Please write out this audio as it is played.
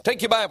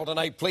Take your Bible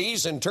tonight,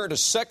 please, and turn to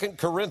 2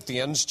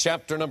 Corinthians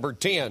chapter number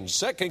 10.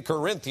 2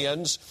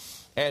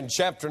 Corinthians and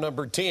chapter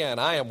number 10.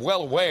 I am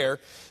well aware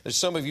that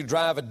some of you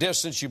drive a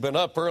distance, you've been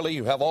up early,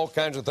 you have all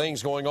kinds of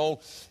things going on,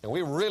 and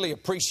we really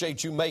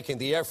appreciate you making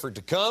the effort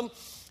to come,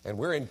 and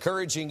we're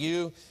encouraging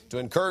you to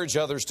encourage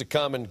others to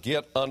come and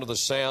get under the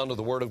sound of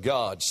the Word of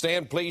God.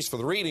 Stand, please, for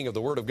the reading of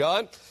the Word of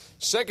God.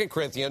 2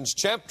 Corinthians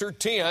chapter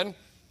 10,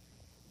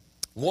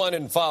 1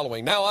 and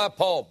following. Now I,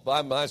 Paul,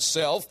 by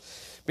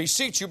myself,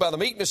 beseech you by the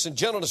meekness and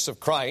gentleness of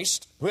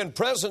Christ, who in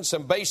presence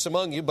am base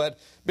among you, but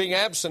being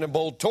absent and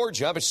bold towards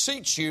you, I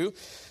beseech you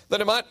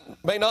that I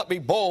may not be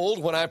bold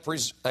when I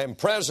am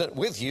present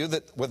with you,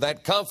 that with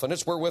that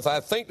confidence wherewith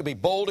I think to be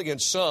bold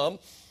against some,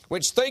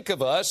 which think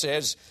of us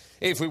as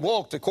if we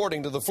walked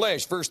according to the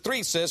flesh. Verse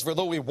 3 says, for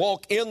though we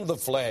walk in the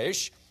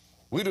flesh,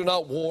 we do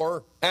not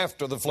war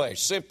after the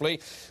flesh.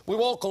 Simply, we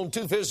walk on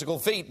two physical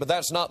feet, but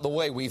that's not the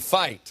way we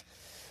fight.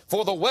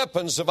 For the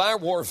weapons of our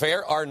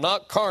warfare are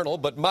not carnal,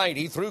 but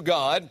mighty through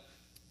God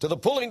to the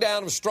pulling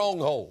down of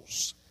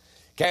strongholds,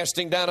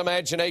 casting down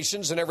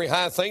imaginations and every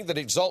high thing that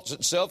exalts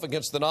itself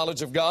against the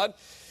knowledge of God,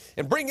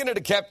 and bringing into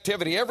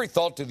captivity every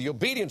thought to the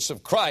obedience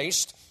of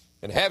Christ,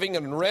 and having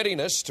in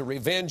readiness to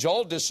revenge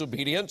all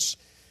disobedience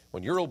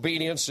when your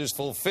obedience is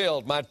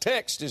fulfilled. My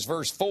text is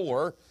verse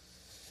 4.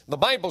 The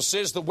Bible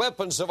says the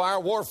weapons of our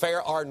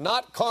warfare are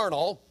not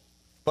carnal,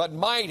 but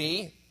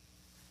mighty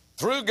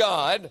through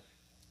God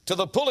to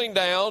the pulling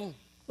down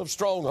of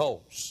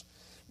strongholds.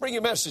 Bring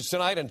your message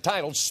tonight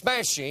entitled,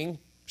 Smashing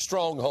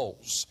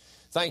Strongholds.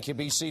 Thank you.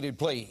 Be seated,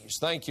 please.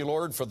 Thank you,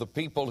 Lord, for the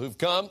people who've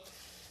come.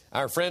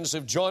 Our friends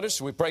have joined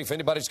us. We pray if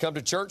anybody's come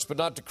to church but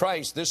not to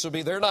Christ, this will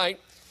be their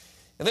night.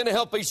 And then to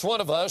help each one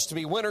of us to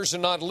be winners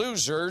and not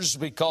losers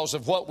because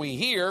of what we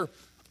hear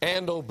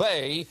and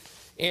obey.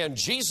 In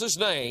Jesus'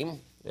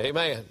 name,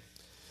 amen.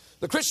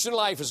 The Christian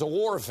life is a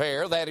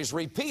warfare that is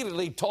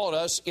repeatedly taught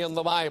us in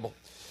the Bible.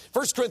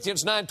 1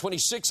 Corinthians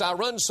 9:26, I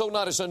run so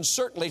not as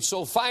uncertainly,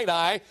 so fight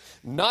I,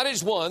 not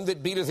as one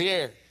that beateth the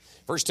air.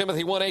 1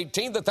 Timothy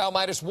 1:18, that thou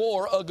mightest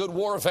war a good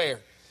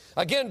warfare.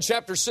 Again,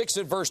 chapter 6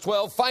 and verse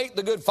 12, fight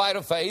the good fight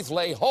of faith,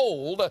 lay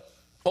hold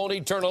on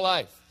eternal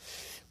life.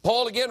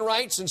 Paul again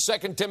writes in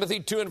 2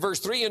 Timothy 2 and verse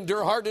 3,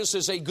 endure hardness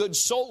as a good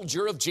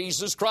soldier of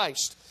Jesus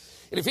Christ.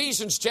 In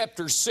Ephesians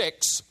chapter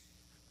 6,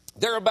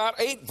 there are about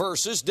 8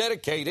 verses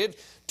dedicated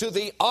to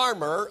the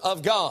armor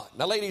of God.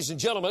 Now, ladies and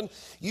gentlemen,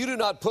 you do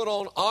not put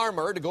on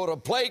armor to go to a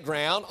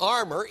playground.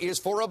 Armor is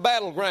for a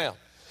battleground.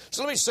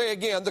 So let me say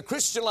again, the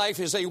Christian life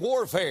is a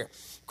warfare.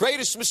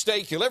 Greatest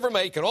mistake you'll ever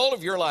make in all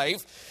of your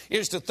life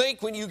is to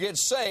think when you get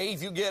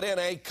saved, you get in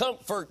a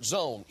comfort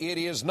zone. It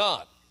is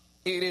not.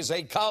 It is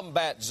a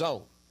combat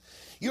zone.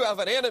 You have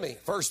an enemy.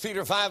 1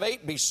 Peter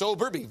 5:8, be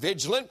sober, be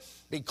vigilant,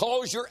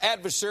 because your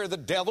adversary, the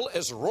devil,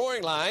 as a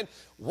roaring lion,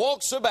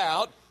 walks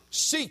about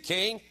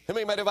seeking whom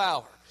he may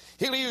devour.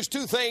 He'll use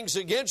 2 things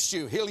against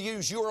you. He'll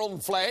use your own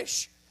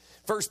flesh.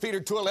 1 Peter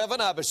 2:11,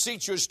 I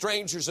beseech you as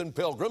strangers and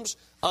pilgrims,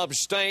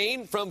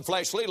 abstain from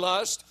fleshly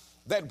lust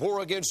that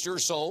war against your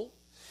soul.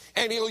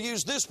 And he'll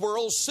use this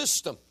world's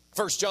system.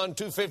 1 John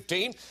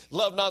 2:15,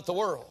 love not the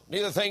world,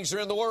 neither things are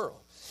in the world.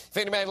 If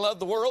any man love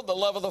the world, the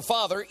love of the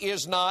Father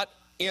is not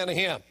in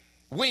him.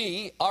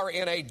 We are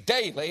in a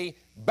daily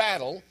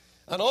battle,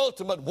 an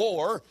ultimate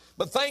war,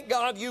 but thank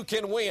God you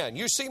can win.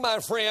 You see, my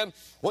friend,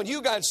 when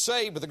you got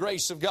saved by the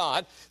grace of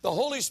God, the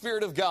Holy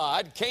Spirit of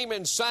God came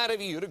inside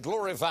of you to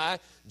glorify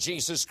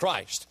Jesus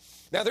Christ.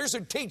 Now, there's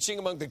a teaching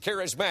among the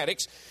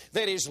charismatics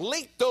that is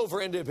leaked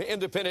over into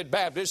independent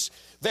Baptists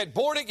that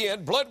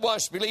born-again,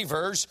 blood-washed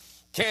believers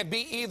can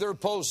be either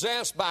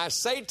possessed by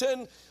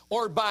Satan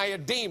or by a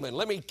demon.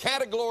 Let me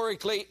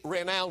categorically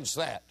renounce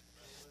that.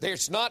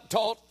 It's not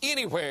taught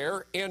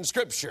anywhere in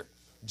Scripture.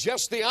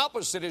 Just the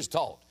opposite is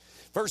taught.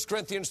 1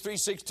 Corinthians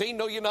 3:16,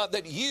 know ye not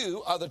that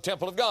you are the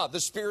temple of God? The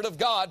Spirit of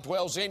God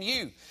dwells in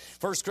you.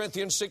 1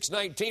 Corinthians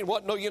 6:19,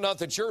 what know ye not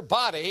that your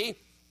body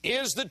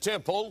is the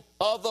temple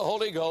of the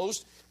Holy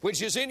Ghost, which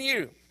is in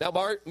you? Now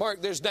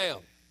mark this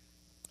down.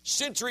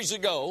 Centuries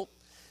ago,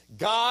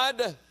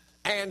 God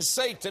and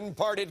Satan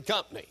parted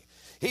company.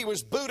 He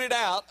was booted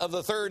out of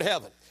the third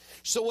heaven.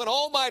 So when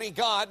Almighty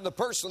God in the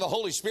person of the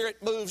Holy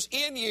Spirit moves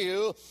in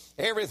you,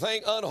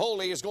 everything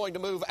unholy is going to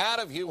move out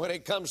of you when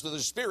it comes to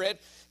the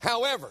Spirit.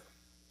 However,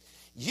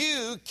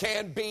 you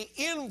can be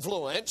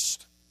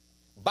influenced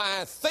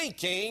by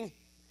thinking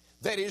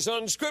that is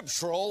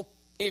unscriptural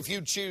if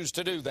you choose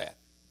to do that.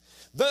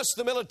 Thus,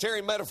 the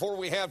military metaphor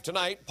we have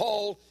tonight,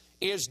 Paul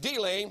is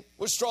dealing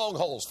with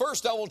strongholds.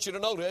 First, I want you to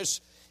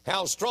notice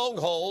how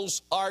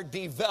strongholds are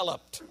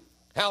developed.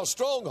 How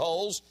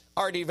strongholds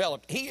are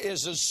developed. He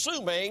is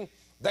assuming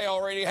they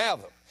already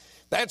have them.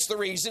 That's the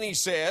reason he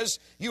says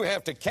you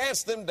have to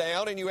cast them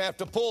down and you have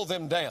to pull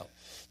them down.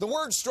 The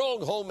word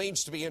stronghold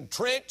means to be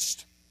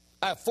entrenched,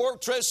 a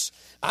fortress.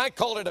 I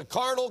call it a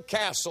carnal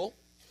castle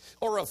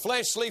or a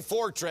fleshly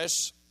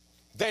fortress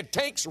that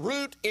takes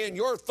root in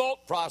your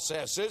thought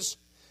processes,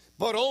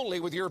 but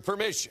only with your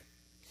permission.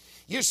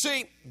 You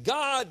see,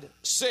 God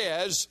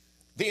says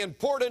the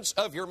importance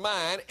of your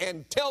mind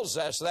and tells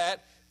us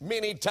that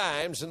many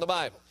times in the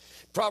Bible.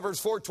 Proverbs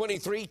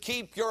 4:23,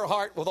 keep your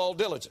heart with all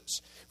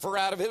diligence, for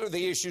out of it are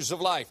the issues of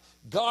life.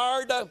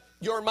 Guard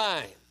your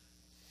mind.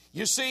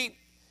 You see,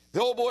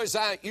 the old boys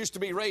I used to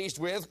be raised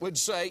with would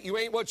say, you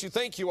ain't what you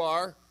think you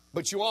are,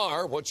 but you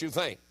are what you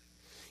think.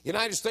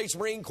 United States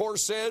Marine Corps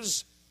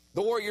says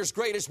the warrior's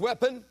greatest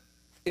weapon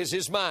is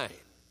his mind.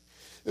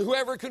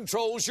 Whoever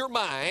controls your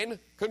mind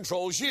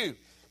controls you.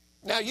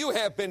 Now, you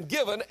have been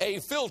given a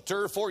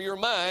filter for your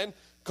mind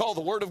called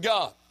the Word of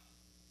God.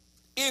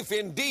 If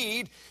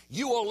indeed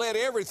you will let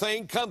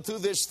everything come through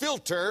this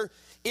filter,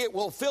 it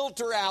will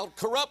filter out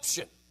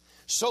corruption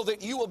so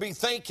that you will be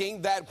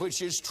thinking that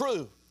which is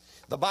true.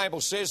 The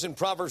Bible says in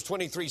Proverbs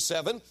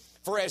 23:7,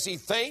 for as he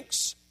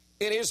thinks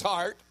in his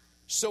heart,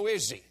 so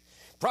is he.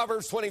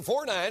 Proverbs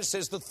 24:9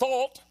 says the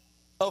thought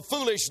of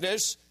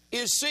foolishness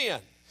is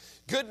sin.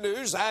 Good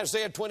news,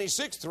 Isaiah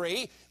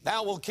 26:3,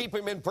 thou wilt keep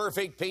him in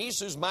perfect peace,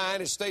 whose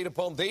mind is stayed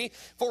upon thee,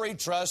 for he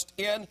trusts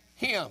in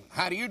him.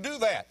 How do you do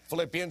that?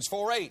 Philippians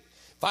 4:8.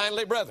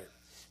 Finally, brethren,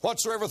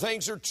 whatsoever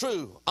things are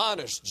true,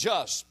 honest,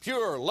 just,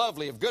 pure,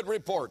 lovely, of good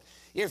report,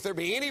 if there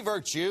be any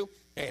virtue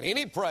and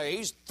any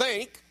praise,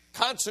 think,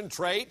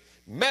 concentrate,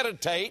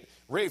 meditate,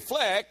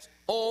 reflect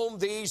on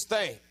these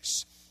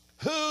things.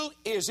 Who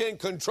is in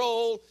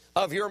control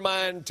of your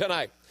mind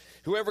tonight?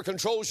 Whoever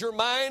controls your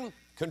mind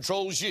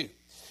controls you,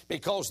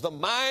 because the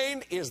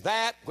mind is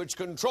that which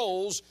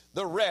controls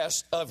the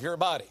rest of your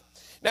body.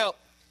 Now,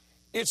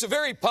 it's a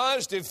very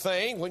positive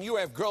thing when you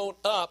have grown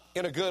up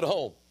in a good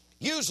home.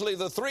 Usually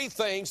the three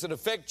things that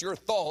affect your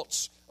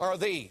thoughts are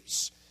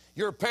these: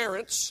 your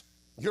parents,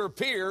 your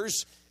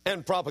peers,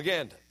 and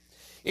propaganda.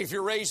 If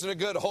you're raised in a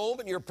good home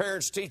and your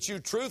parents teach you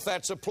truth,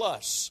 that's a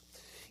plus.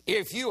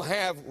 If you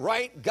have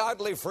right,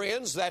 godly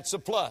friends, that's a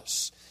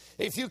plus.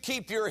 If you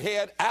keep your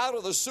head out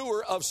of the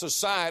sewer of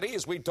society,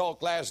 as we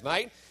talked last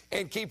night,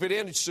 and keep it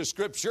into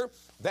Scripture,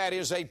 that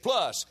is a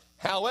plus.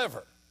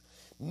 However,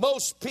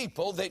 most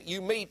people that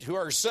you meet who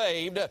are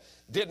saved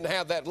didn't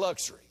have that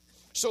luxury.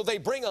 So they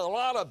bring a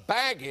lot of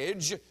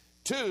baggage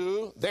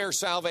to their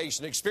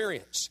salvation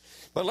experience.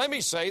 But let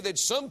me say that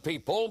some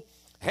people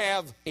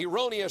have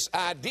erroneous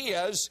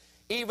ideas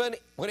even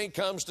when it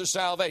comes to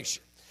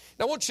salvation.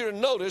 Now I want you to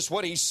notice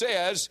what he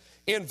says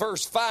in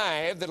verse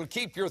 5 that'll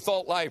keep your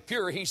thought life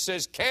pure. He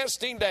says,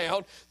 casting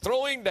down,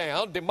 throwing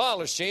down,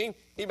 demolishing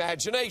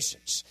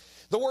imaginations.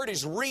 The word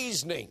is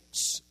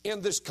reasonings.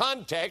 In this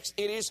context,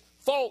 it is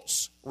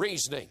false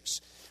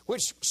reasonings,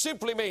 which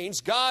simply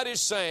means God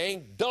is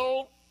saying,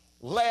 don't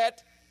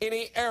let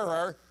any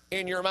error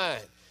in your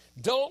mind.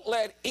 Don't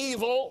let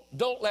evil,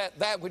 don't let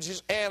that which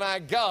is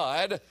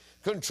anti-God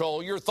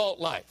control your thought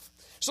life.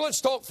 So let's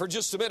talk for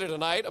just a minute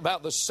tonight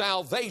about the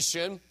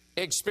salvation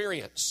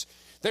experience.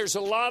 There's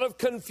a lot of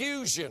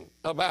confusion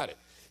about it.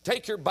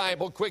 Take your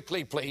Bible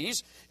quickly,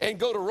 please, and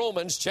go to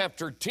Romans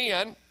chapter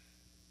 10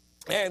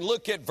 and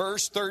look at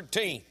verse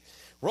 13.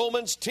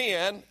 Romans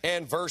 10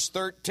 and verse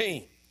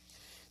 13.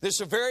 This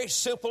is a very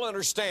simple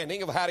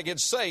understanding of how to get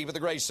saved by the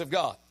grace of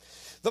God.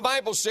 The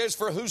Bible says,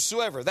 for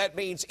whosoever, that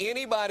means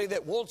anybody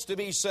that wants to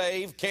be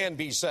saved can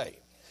be saved.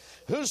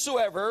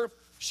 Whosoever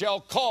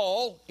shall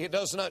call, it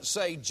does not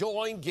say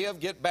join, give,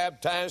 get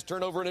baptized,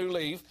 turn over a new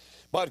leaf,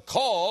 but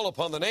call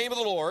upon the name of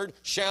the Lord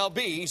shall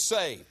be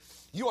saved.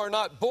 You are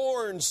not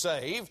born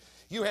saved.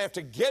 You have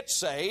to get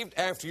saved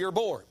after you're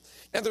born.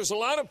 And there's a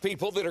lot of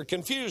people that are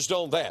confused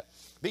on that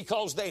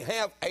because they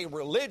have a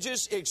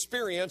religious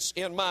experience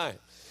in mind.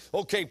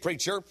 Okay,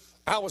 preacher,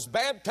 I was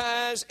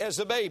baptized as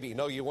a baby.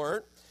 No, you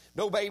weren't.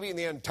 No baby in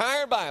the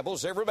entire Bible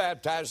is ever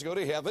baptized to go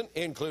to heaven,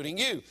 including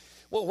you.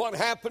 Well, what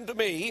happened to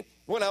me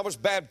when I was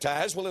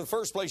baptized? Well, in the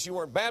first place, you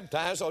weren't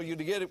baptized. All you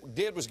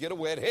did was get a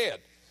wet head.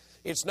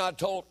 It's not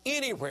told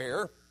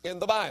anywhere in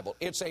the Bible.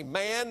 It's a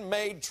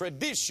man-made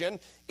tradition.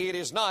 It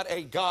is not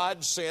a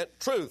God-sent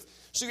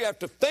truth. So you have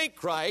to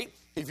think right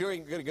if you're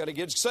going to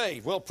get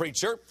saved. Well,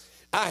 preacher,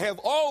 I have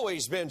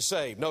always been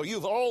saved. No,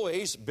 you've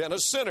always been a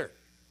sinner.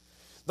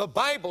 The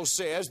Bible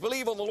says,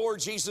 believe on the Lord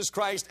Jesus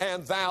Christ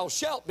and thou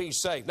shalt be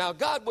saved. Now,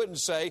 God wouldn't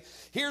say,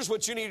 here's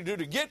what you need to do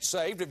to get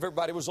saved if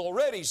everybody was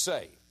already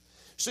saved.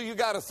 So you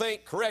got to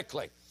think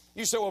correctly.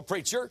 You say, well,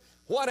 preacher,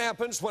 what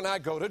happens when I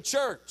go to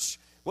church?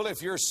 Well,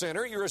 if you're a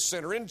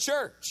sinner in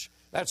church.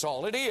 That's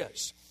all it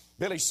is.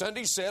 Billy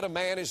Sunday said a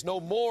man is no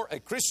more a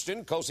Christian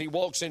because he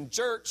walks in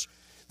church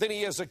than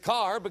he is a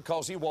car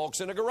because he walks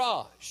in a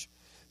garage.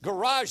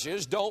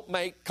 Garages don't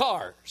make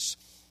cars.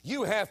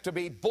 You have to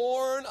be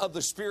born of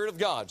the Spirit of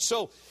God.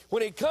 So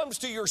when it comes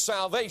to your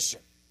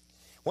salvation,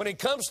 when it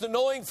comes to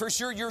knowing for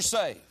sure you're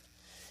saved,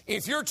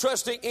 if you're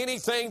trusting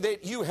anything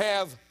that you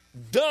have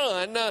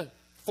done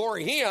for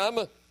Him,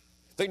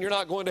 then you're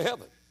not going to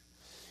heaven.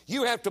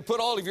 You have to put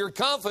all of your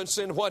confidence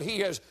in what He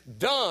has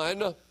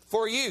done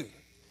for you.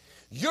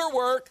 Your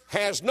work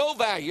has no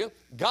value.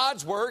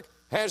 God's work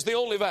has the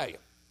only value.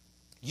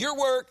 Your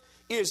work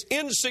is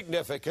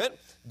insignificant.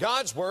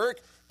 God's work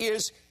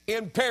is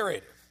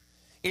imperative.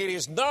 It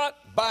is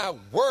not by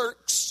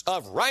works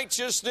of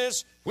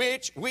righteousness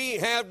which we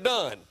have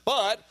done,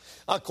 but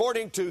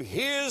according to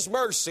His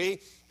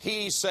mercy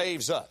He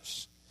saves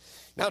us.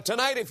 Now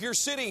tonight, if you're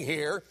sitting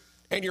here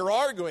and you're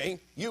arguing,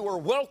 you are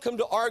welcome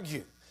to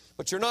argue.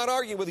 But you're not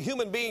arguing with a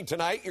human being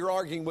tonight, you're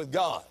arguing with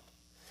God.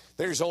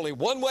 There's only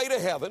one way to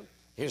heaven.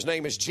 His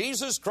name is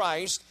Jesus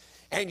Christ,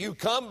 and you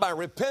come by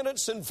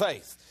repentance and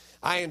faith.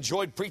 I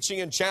enjoyed preaching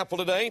in chapel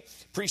today.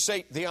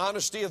 Appreciate the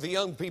honesty of the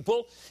young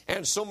people,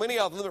 and so many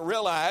of them that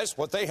realized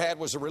what they had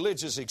was a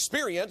religious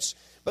experience,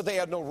 but they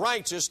had no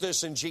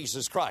righteousness in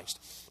Jesus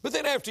Christ. But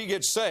then after you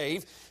get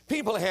saved,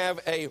 people have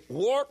a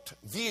warped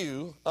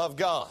view of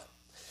God.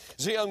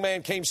 As a young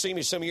man came to see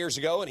me some years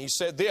ago, and he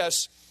said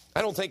this,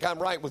 I don't think I'm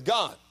right with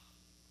God.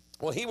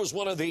 Well, he was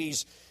one of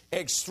these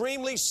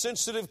extremely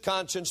sensitive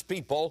conscience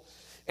people,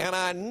 and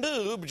I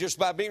knew just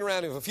by being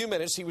around him for a few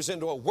minutes, he was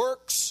into a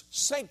works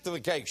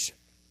sanctification.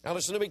 Now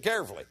listen to me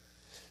carefully.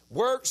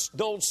 Works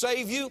don't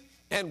save you,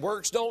 and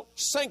works don't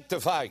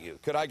sanctify you.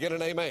 Could I get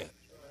an amen?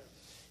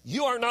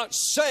 You are not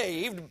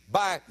saved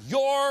by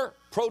your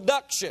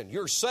production.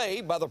 You're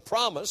saved by the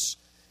promise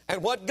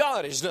and what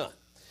God has done.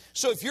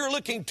 So if you're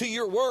looking to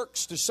your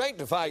works to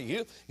sanctify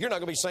you, you're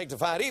not going to be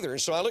sanctified either. And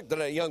so I looked at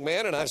a young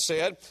man and I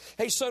said,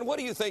 hey, son, what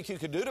do you think you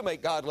could do to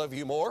make God love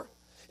you more?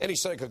 And he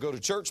said, I could go to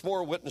church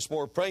more, witness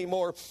more, pray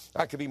more.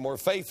 I could be more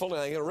faithful.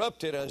 And I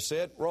interrupted and I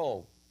said,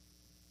 wrong.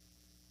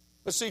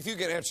 Let's see if you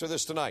can answer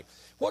this tonight.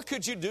 What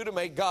could you do to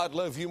make God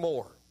love you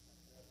more?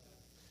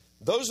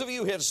 Those of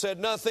you who had said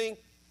nothing,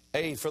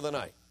 A for the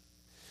night.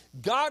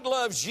 God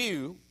loves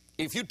you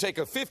if you take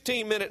a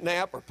 15-minute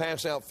nap or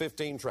pass out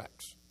 15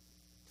 tracts.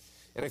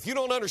 And if you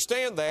don't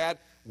understand that,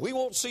 we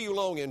won't see you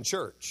long in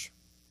church.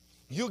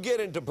 You'll get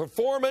into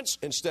performance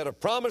instead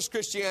of promise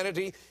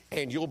Christianity,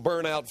 and you'll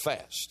burn out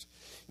fast.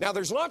 Now,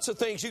 there's lots of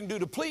things you can do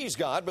to please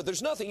God, but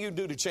there's nothing you can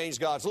do to change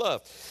God's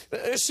love.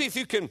 Let's see if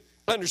you can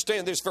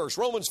understand this verse.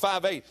 Romans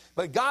 5:8.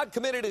 But God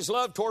committed His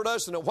love toward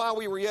us, and while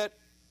we were yet...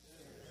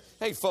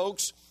 Hey,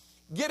 folks,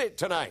 get it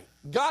tonight.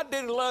 God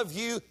didn't love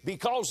you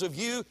because of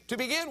you to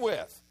begin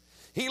with.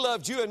 He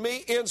loved you and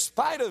me in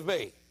spite of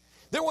me.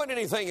 There wasn't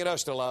anything in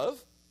us to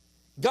love.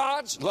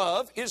 God's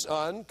love is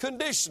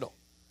unconditional.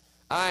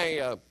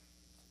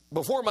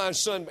 Before my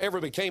son ever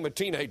became a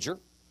teenager,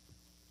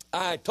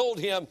 I told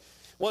him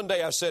one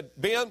day, I said,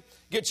 Ben,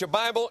 get your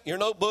Bible, your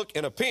notebook,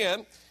 and a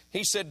pen.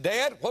 He said,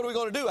 Dad, what are we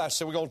going to do? I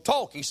said, we're going to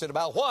talk. He said,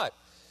 about what?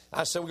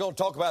 I said, we're going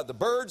to talk about the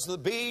birds and the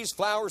bees,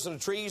 flowers and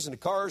the trees, and the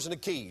cars and the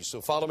keys.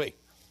 So follow me.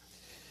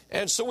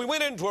 And so we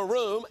went into a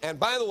room, and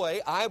by the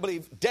way, I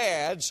believe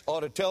dads ought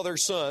to tell their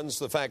sons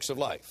the facts of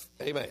life.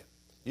 Amen.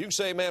 You can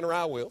say amen or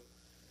I will.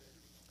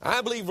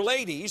 I believe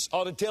ladies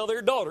ought to tell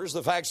their daughters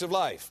the facts of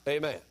life.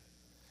 Amen.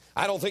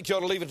 I don't think you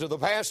ought to leave it to the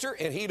pastor,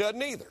 and he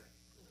doesn't either.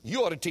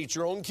 You ought to teach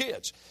your own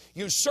kids.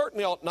 You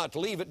certainly ought not to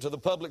leave it to the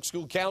public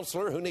school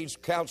counselor who needs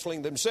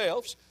counseling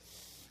themselves.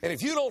 And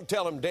if you don't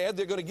tell them, Dad,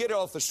 they're going to get it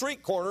off the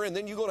street corner, and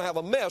then you're going to have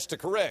a mess to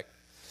correct.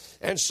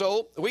 And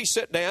so we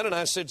sat down, and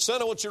I said,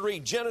 son, I want you to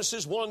read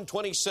Genesis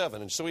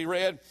 1:27. And so he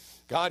read,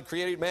 God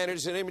created man in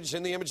his image.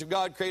 In the image of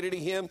God created he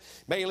him.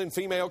 Male and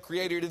female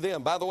created he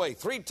them. By the way,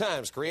 3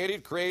 times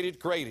created,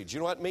 created, created. You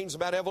know what it means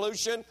about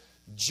evolution?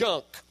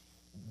 Junk.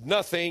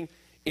 Nothing.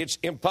 It's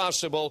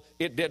impossible.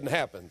 It didn't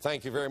happen.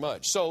 Thank you very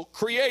much. So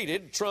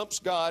created trumps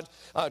God,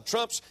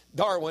 trumps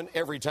Darwin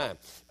every time.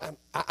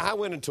 I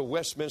went into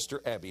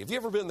Westminster Abbey. Have you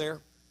ever been there?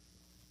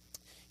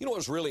 You know what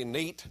was really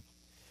neat?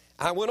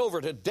 I went over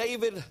to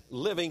David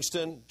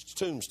Livingstone's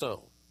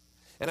tombstone,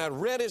 and I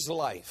read his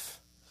life.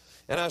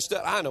 And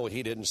I know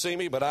he didn't see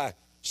me, but I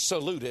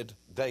saluted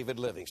David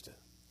Livingstone.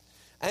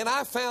 And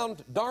I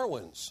found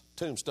Darwin's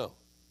tombstone.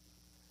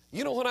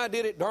 You know what I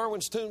did at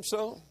Darwin's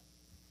tombstone?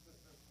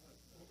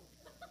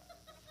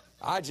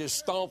 I just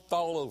stomped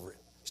all over it.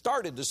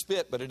 Started to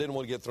spit, but it didn't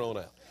want to get thrown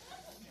out.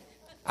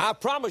 I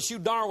promise you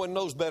Darwin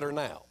knows better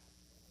now.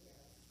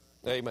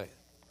 Amen.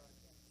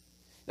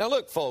 Now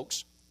look,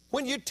 folks,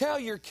 when you tell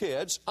your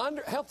kids,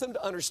 help them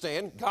to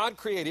understand God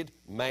created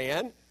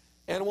man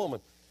and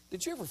woman.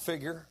 Did you ever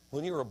figure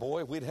when you were a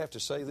boy we'd have to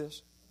say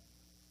this?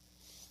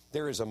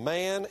 There is a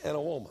man and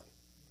a woman.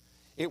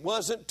 It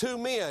wasn't 2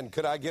 men.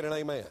 Could I get an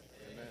amen?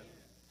 Amen.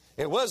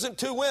 It wasn't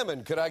 2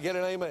 women. Could I get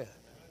an amen?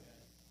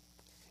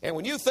 And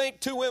when you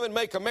think 2 women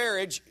make a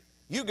marriage,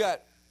 you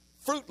got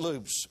Fruit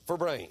Loops for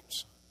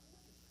brains.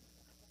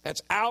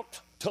 That's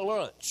out to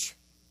lunch.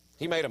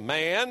 He made a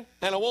man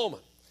and a woman.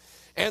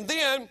 And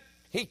then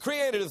he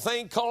created a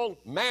thing called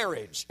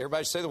marriage.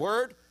 Everybody say the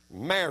word?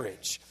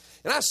 Marriage.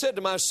 And I said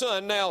to my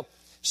son, now,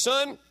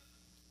 son,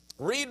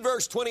 read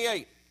verse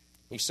 28.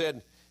 He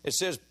said, it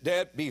says,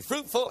 Dad, be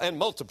fruitful and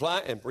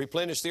multiply and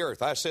replenish the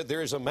earth. I said,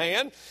 there is a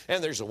man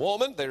and there's a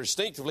woman. They're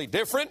distinctively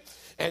different.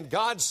 And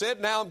God said,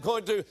 now I'm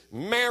going to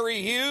marry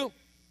you.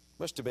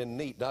 Must have been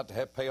neat not to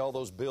have to pay all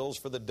those bills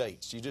for the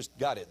dates. You just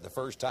got it the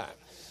first time.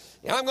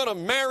 And I'm going to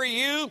marry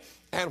you,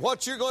 and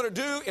what you're going to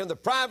do in the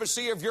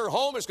privacy of your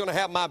home is going to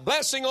have my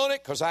blessing on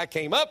it because I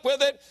came up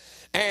with it.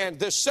 And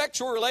this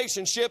sexual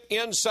relationship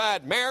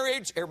inside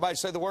marriage, everybody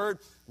say the word,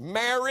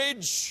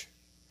 marriage,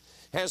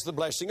 has the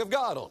blessing of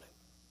God on it.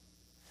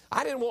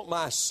 I didn't want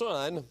my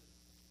son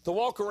to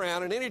walk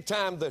around, and any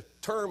time the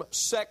term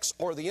sex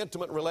or the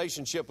intimate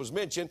relationship was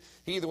mentioned,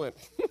 he either went,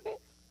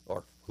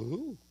 or,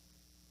 ooh.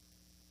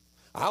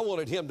 I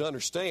wanted him to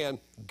understand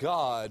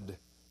God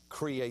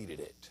created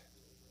it.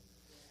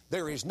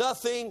 There is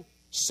nothing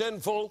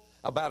sinful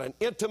about an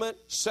intimate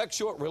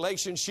sexual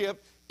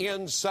relationship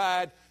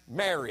inside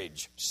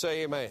marriage.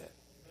 Say amen.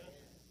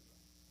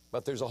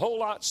 But there's a whole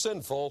lot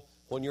sinful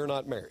when you're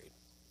not married.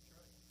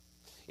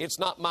 It's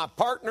not my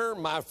partner,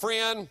 my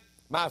friend,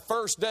 my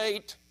first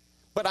date,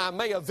 but I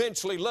may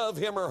eventually love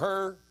him or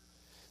her.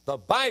 The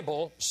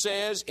Bible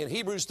says in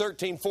Hebrews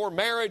 13:4,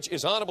 marriage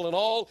is honorable in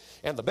all,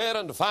 and the bed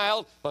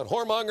undefiled, but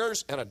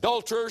whoremongers and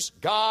adulterers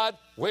God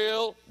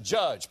will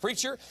judge.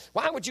 Preacher,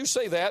 why would you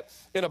say that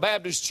in a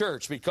Baptist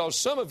church? Because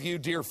some of you,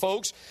 dear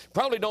folks,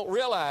 probably don't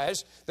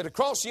realize that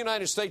across the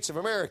United States of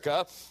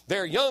America,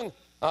 there are young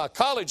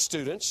college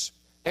students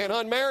and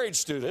unmarried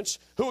students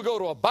who will go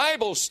to a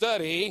Bible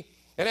study,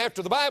 and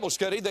after the Bible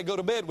study, they go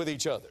to bed with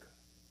each other.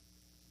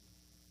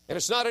 And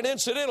it's not an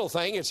incidental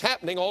thing. It's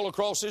happening all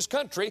across this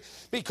country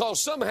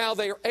because somehow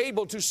they are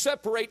able to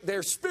separate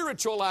their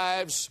spiritual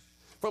lives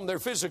from their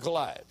physical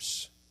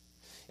lives.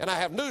 And I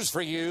have news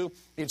for you,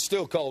 it's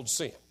still called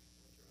sin.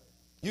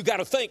 You got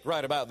to think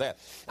right about that.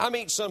 I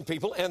meet some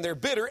people and they're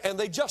bitter and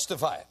they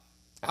justify it.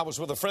 I was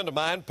with a friend of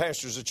mine,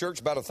 pastors a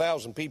church, about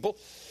 1,000 people,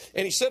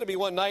 and he said to me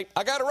one night,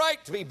 I got a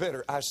right to be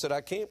bitter. I said,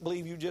 I can't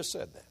believe you just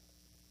said that.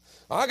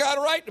 I got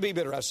a right to be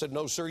bitter. I said,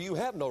 no, sir, you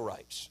have no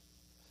rights.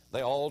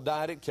 They all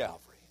died at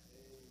Calvary.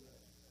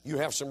 You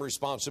have some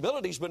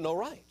responsibilities, but no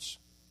rights.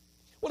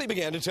 Well, he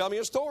began to tell me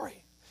a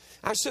story.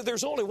 I said,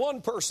 there's only one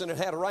person that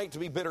had a right to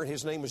be bitter, and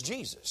his name was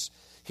Jesus.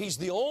 He's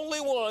the only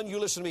one, you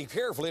listen to me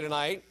carefully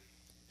tonight,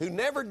 who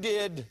never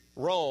did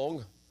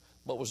wrong,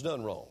 but was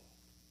done wrong.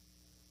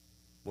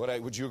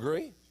 Would you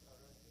agree?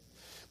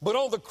 But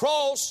on the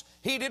cross,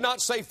 he did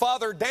not say,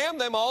 Father, damn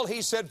them all.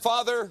 He said,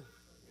 Father,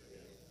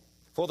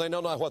 for they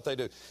know not what they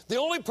do. The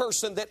only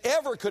person that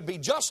ever could be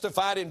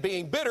justified in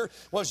being bitter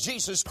was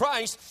Jesus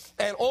Christ.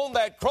 And on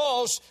that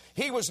cross,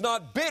 he was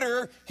not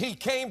bitter. He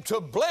came to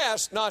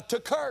bless, not to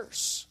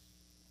curse.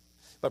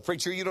 But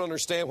preacher, you don't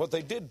understand what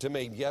they did to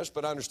me. Yes,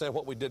 but I understand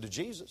what we did to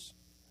Jesus.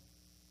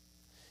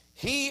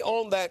 He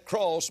on that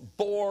cross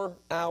bore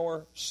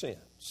our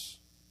sins.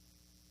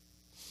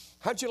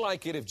 How'd you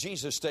like it if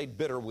Jesus stayed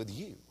bitter with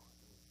you?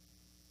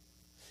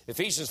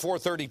 Ephesians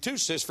 4:32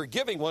 says,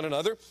 forgiving one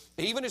another,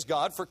 even as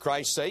God for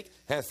Christ's sake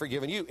hath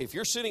forgiven you. If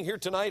you're sitting here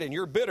tonight and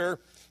you're bitter,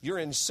 you're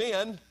in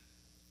sin,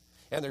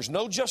 and there's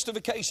no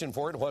justification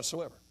for it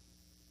whatsoever.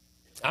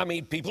 I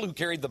mean, people who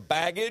carry the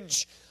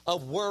baggage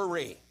of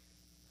worry.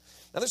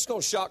 Now, this is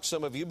going to shock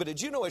some of you, but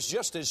did you know it's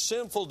just as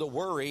sinful to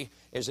worry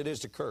as it is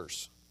to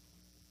curse?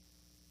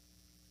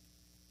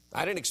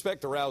 I didn't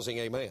expect a rousing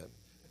amen.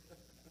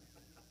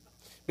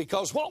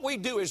 Because what we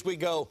do is we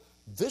go,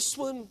 this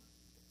one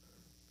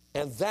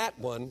and that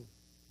one,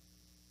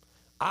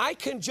 I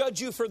can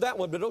judge you for that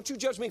one, but don't you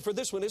judge me for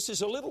this one. This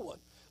is a little one.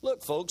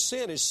 Look, folks,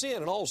 sin is sin,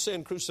 and all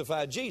sin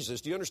crucified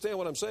Jesus. Do you understand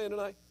what I'm saying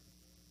tonight?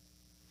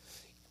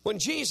 When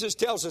Jesus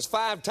tells us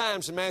 5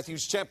 times in Matthew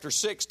chapter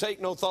 6,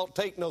 take no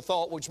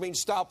thought, which means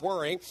stop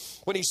worrying.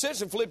 When he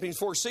says in Philippians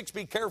 4:6,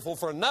 be careful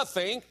for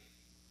nothing,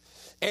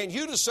 and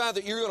you decide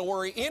that you're going to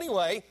worry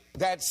anyway,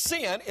 that's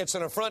sin. It's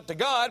an affront to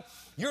God.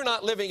 You're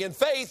not living in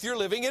faith. You're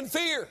living in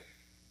fear.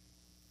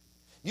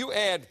 You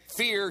add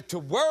fear to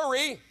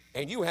worry,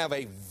 and you have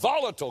a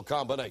volatile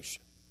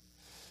combination.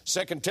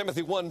 2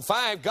 Timothy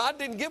 1:5, God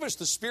didn't give us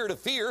the spirit of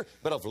fear,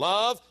 but of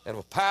love and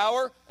of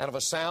power and of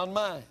a sound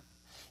mind.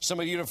 Some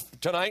of you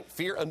tonight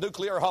fear a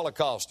nuclear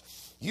holocaust.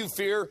 You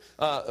fear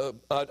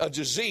a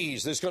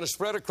disease that's going to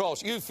spread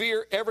across. You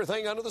fear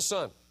everything under the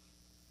sun.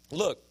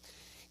 Look,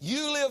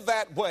 you live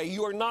that way,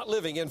 you are not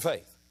living in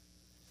faith.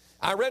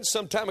 I read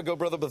some time ago,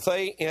 Brother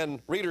Buffet,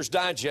 in Reader's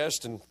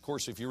Digest, and of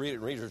course if you read it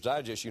in Reader's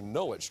Digest, you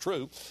know it's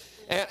true.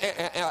 And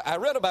I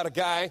read about a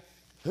guy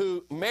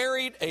who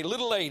married a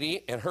little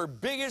lady, and her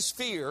biggest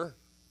fear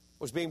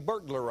was being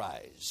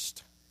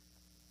burglarized.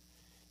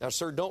 Now,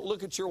 sir, don't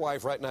look at your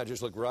wife right now,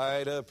 just look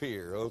right up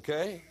here,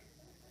 okay?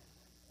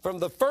 From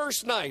the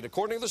first night,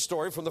 according to the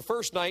story, from the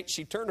first night,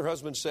 she turned to her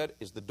husband and said,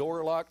 is the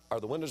door locked? Are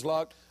the windows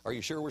locked? Are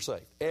you sure we're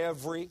safe?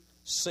 Every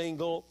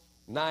single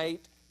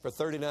night for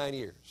 39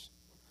 years.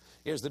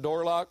 Is the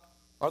door locked?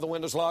 Are the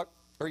windows locked?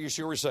 Are you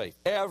sure we're safe?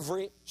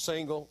 Every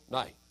single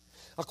night.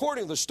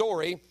 According to the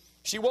story,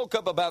 she woke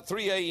up about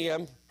 3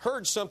 a.m.,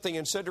 heard something,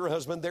 and said to her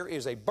husband, there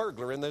is a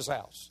burglar in this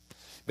house.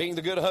 Being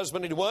the good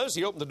husband he was,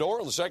 he opened the door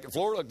on the second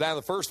floor, looked down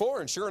the first floor,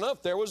 and sure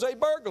enough, there was a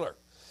burglar.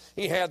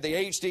 He had the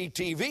HD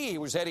TV. He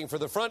was heading for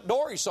the front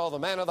door. He saw the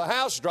man of the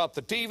house, dropped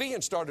the TV,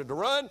 and started to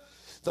run.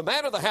 The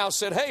man of the house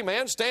said, hey,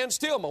 man, stand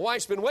still. My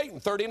wife's been waiting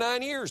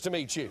 39 years to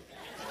meet you.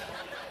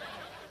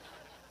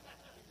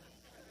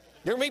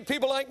 You ever meet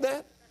people like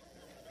that?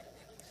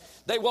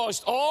 They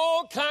waste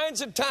all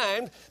kinds of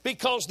time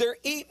because they're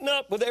eaten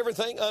up with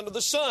everything under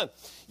the sun.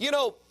 You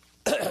know,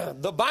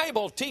 the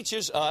Bible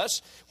teaches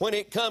us when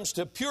it comes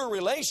to pure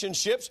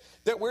relationships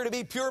that we're to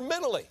be pure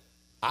mentally.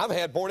 I've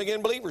had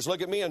born-again believers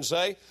look at me and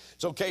say,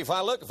 it's okay if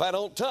I look, if I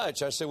don't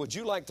touch. I say, would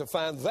you like to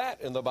find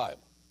that in the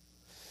Bible?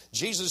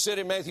 Jesus said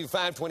in Matthew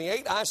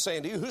 5:28, I say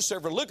unto you,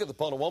 whosoever looketh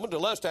upon a woman to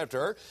lust after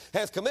her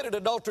hath committed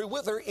adultery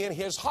with her in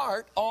his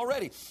heart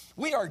already.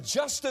 We are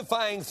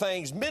justifying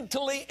things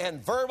mentally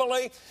and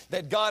verbally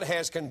that God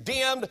has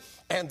condemned,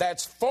 and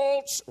that's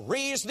false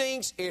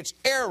reasonings. It's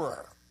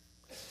error.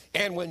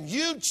 And when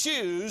you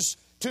choose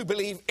to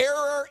believe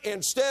error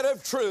instead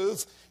of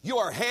truth, you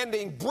are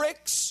handing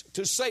bricks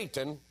to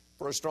Satan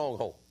for a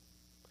stronghold.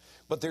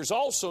 But there's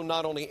also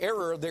not only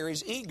error, there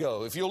is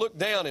ego. If you look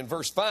down in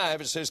verse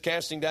 5, it says,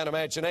 casting down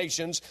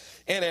imaginations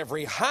and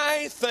every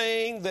high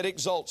thing that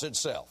exalts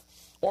itself,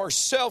 or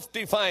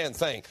self-defiant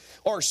thing,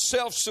 or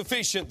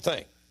self-sufficient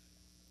thing.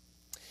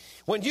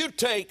 When you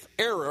take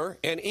error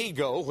and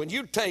ego, when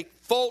you take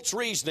false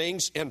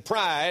reasonings and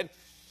pride,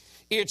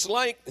 it's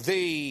like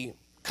the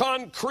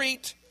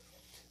concrete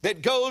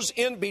that goes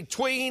in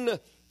between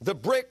the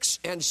bricks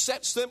and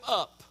sets them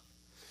up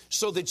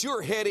so that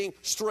you're heading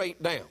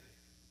straight down.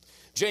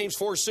 James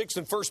 4:6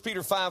 and 1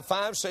 Peter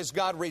 5:5 says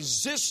God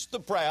resists the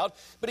proud,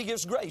 but he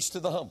gives grace to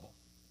the humble.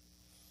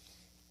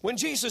 When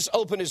Jesus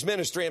opened his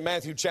ministry in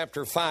Matthew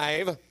chapter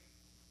 5,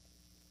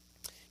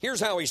 here's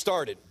how he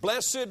started.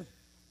 Blessed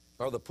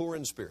are the poor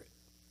in spirit.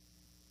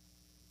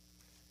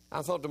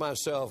 I thought to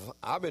myself,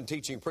 I've been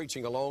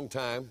preaching a long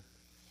time.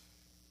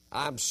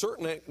 I'm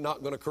certainly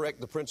not going to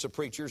correct the Prince of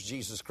Preachers,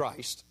 Jesus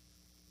Christ.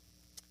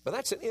 But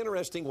that's an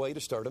interesting way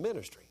to start a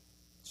ministry.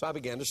 So I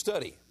began to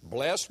study.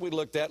 Blessed, we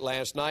looked at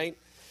last night.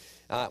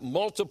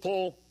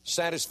 Multiple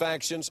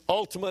satisfactions,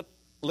 ultimate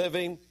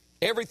living,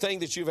 everything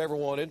that you've ever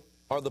wanted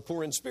are the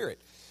poor in spirit.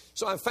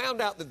 So I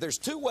found out that there's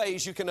two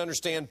ways you can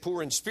understand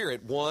poor in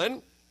spirit.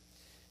 One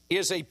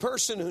is a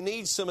person who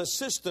needs some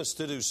assistance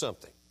to do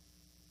something.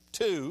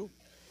 Two,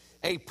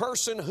 a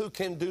person who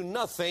can do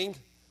nothing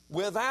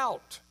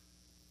without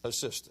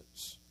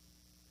assistance.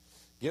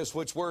 Guess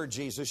which word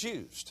Jesus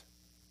used?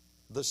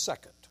 The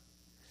second.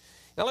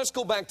 Now let's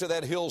go back to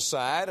that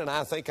hillside, and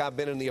I think I've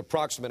been in the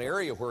approximate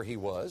area where he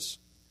was.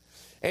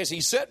 As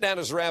he sat down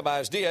as the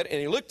rabbis did, and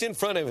he looked in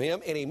front of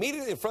him, and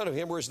immediately in front of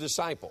him were his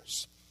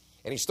disciples.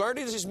 And he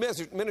started his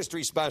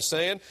ministry by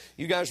saying,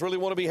 you guys really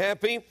want to be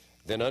happy?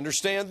 Then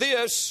understand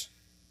this.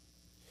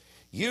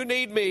 You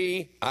need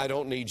me, I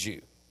don't need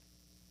you.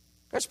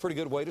 That's a pretty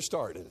good way to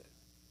start, isn't it?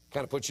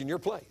 Kind of puts you in your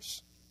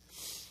place.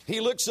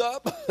 He looks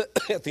up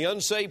at the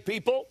unsaved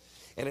people,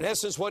 and in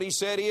essence what he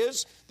said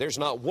is, there's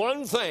not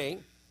one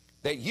thing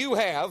that you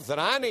have that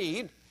I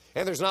need,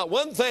 and there's not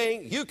one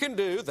thing you can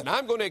do that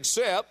I'm going to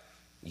accept.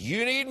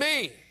 You need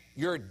me.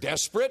 You're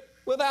desperate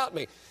without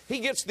me. He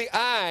gets the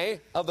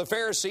eye of the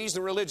Pharisees,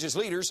 the religious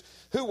leaders,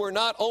 who were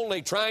not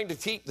only trying to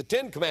keep the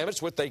 10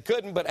 Commandments, which they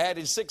couldn't, but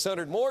added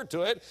 600 more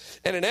to it.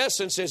 And in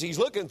essence, as he's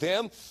looking at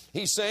them,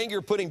 he's saying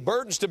you're putting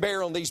burdens to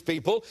bear on these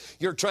people.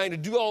 You're trying to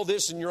do all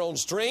this in your own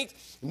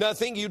strength.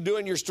 Nothing you do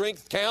in your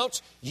strength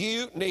counts.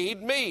 You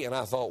need me. And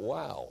I thought,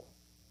 wow,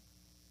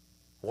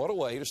 what a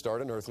way to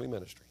start an earthly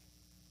ministry.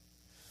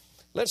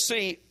 Let's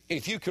see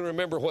if you can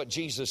remember what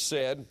Jesus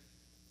said.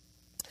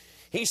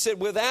 He said,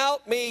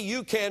 without me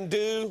you can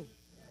do,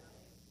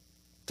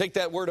 take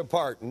that word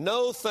apart,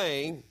 no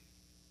thing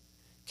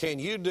can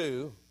you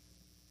do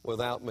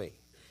without me.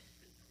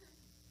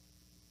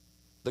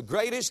 The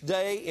greatest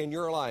day in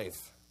your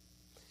life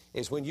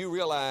is when you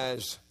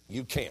realize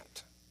you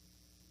can't.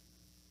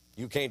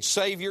 You can't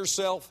save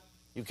yourself.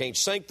 You can't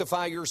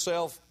sanctify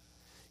yourself.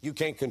 You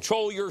can't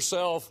control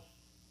yourself.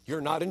 You're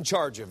not in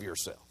charge of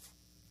yourself.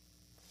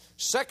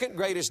 Second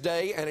greatest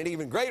day, and an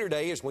even greater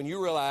day, is when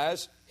you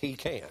realize he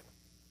can.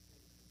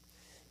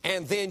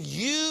 And then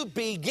you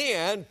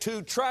begin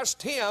to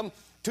trust him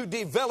to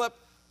develop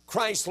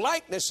Christ's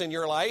likeness in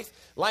your life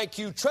like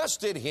you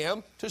trusted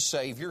him to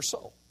save your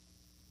soul.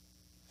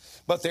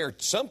 But there are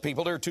some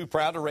people that are too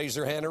proud to raise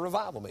their hand in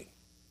revival meeting.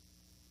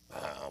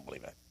 I don't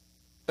believe that.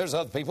 There's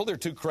other people, they're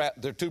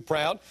too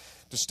proud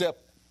to step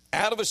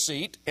out of a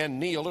seat and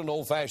kneel in an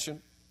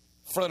old-fashioned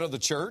front of the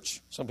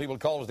church. Some people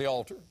call it the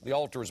altar. The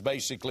altar is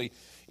basically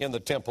in the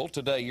temple.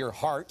 Today, your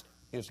heart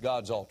is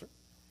God's altar.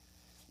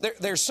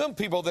 There's some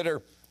people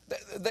that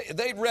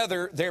they'd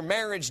rather their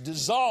marriage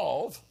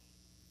dissolve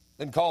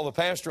than call the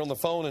pastor on the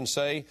phone and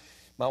say,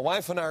 my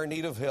wife and I are in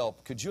need of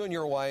help. Could you and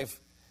your wife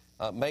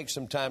make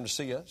some time to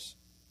see us?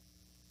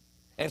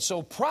 And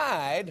so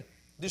pride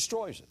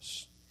destroys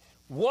us.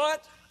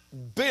 What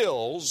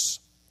builds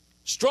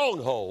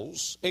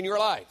strongholds in your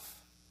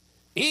life?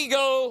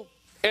 Ego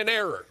and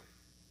error.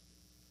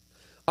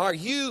 Are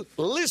you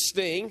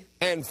listening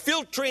and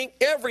filtering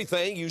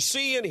everything you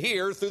see and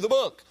hear through the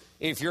book?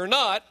 If you're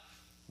not,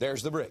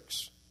 there's the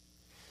bricks.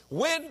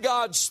 When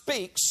God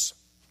speaks,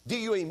 do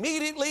you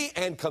immediately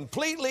and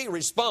completely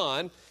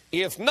respond?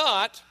 If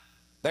not,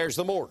 there's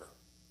the mortar.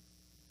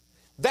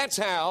 That's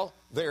how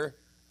they're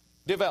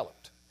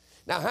developed.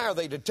 Now, how are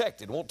they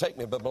detected? It won't take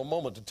me but a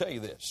moment to tell you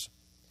this.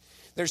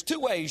 There's two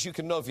ways you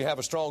can know if you have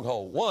a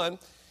stronghold. One,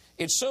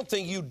 it's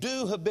something you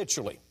do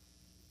habitually.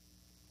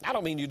 I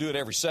don't mean you do it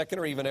every second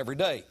or even every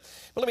day.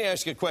 But let me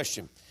ask you a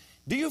question.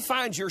 Do you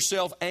find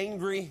yourself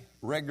angry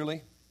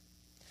regularly?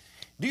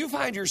 Do you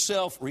find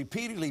yourself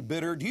repeatedly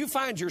bitter? Do you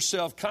find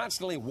yourself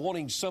constantly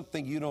wanting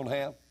something you don't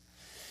have?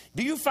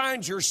 Do you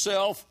find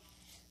yourself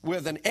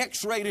with an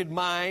X-rated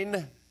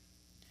mind?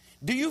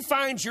 Do you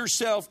find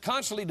yourself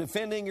constantly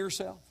defending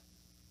yourself?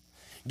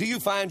 Do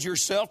you find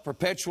yourself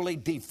perpetually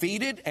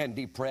defeated and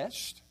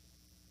depressed?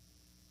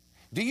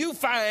 Do you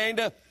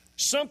find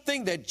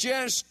something that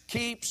just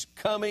keeps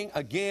coming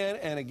again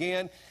and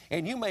again,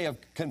 and you may have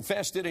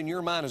confessed it in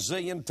your mind a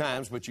zillion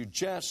times, but you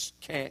just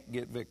can't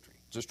get victory?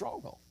 It's a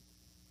stronghold.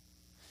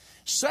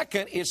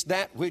 Second, it's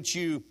that which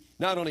you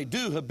not only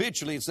do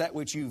habitually, it's that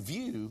which you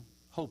view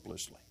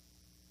hopelessly.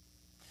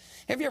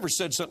 Have you ever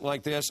said something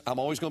like this? I'm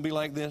always going to be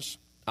like this.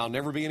 I'll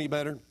never be any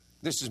better.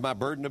 This is my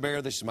burden to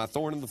bear. This is my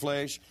thorn in the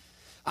flesh.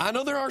 I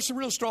know there are some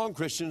real strong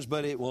Christians,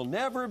 but it will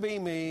never be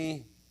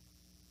me.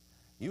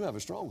 You have a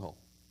stronghold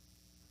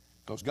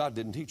because God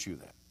didn't teach you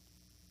that.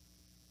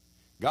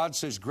 God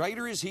says,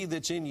 greater is He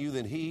that's in you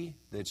than he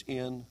that's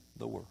in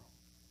the world.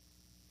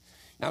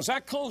 Now, as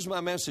I close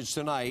my message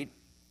tonight,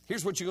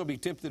 here's what you're going to be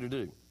tempted to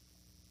do.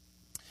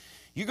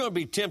 You're going to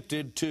be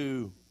tempted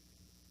to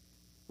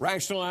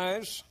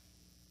rationalize,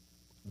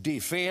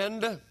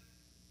 defend,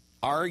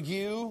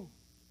 argue,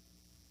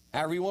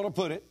 however you want to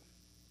put it.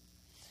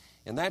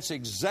 And that's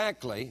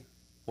exactly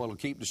what will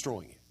keep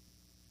destroying you.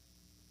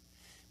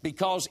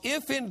 Because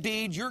if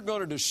indeed you're going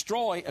to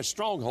destroy a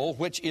stronghold,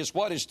 which is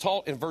what is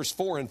taught in verse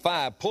 4 and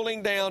 5,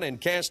 pulling down and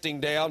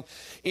casting down,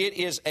 it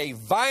is a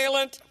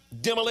violent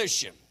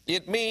demolition.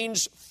 It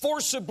means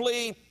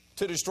forcibly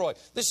to destroy.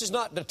 This is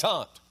not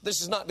detente.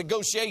 This is not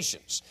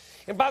negotiations.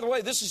 And by the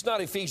way, this is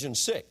not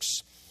Ephesians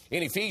 6.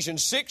 In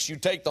Ephesians 6, you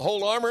take the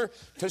whole armor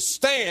to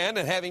stand,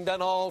 and having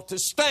done all, to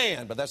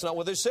stand. But that's not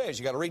what this says.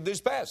 You've got to read this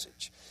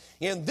passage.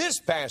 In this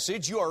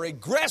passage, you are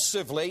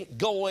aggressively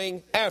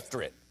going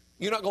after it.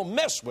 You're not going to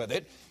mess with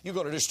it. You're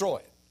going to destroy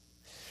it.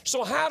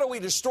 So how do we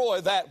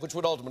destroy that which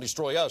would ultimately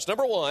destroy us?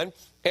 Number one,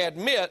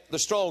 admit the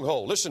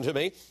stronghold. Listen to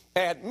me.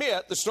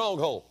 Admit the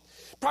stronghold.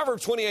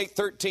 Proverbs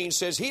 28:13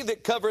 says, he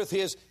that covereth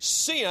his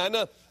sin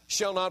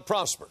shall not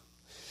prosper.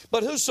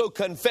 But whoso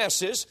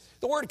confesses,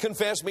 the word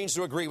confess means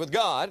to agree with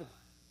God.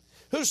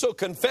 Whoso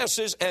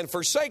confesses and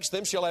forsakes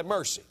them shall have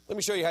mercy. Let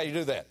me show you how you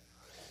do that.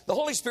 The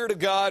Holy Spirit of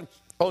God,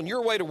 on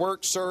your way to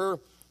work, sir,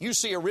 you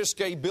see a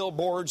risque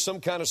billboard, some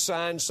kind of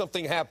sign,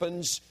 something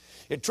happens.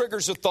 It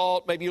triggers a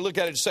thought. Maybe you look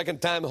at it a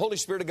second time. The Holy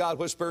Spirit of God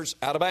whispers,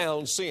 out of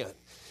bounds, sin.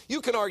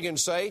 You can argue and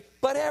say,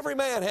 but every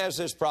man has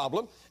this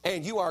problem,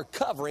 and you are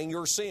covering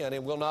your sin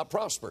and will not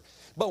prosper.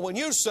 But when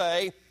you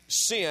say,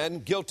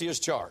 sin, guilty as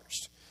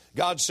charged.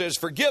 God says,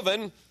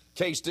 forgiven,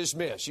 case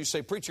dismissed. You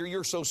say, preacher,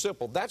 you're so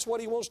simple. That's what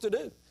He wants to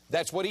do.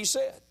 That's what He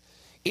said.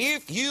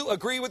 If you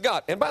agree with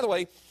God. And by the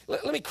way,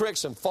 let me correct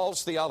some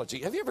false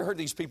theology. Have you ever heard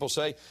these people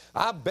say,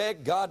 I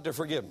beg God to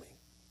forgive me?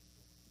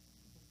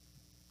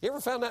 You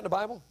ever found that in the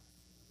Bible?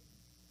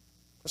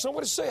 That's not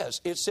what it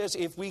says. It says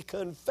if we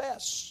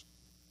confess.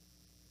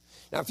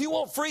 Now, if you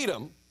want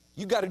freedom,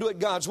 you've got to do it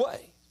God's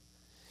way.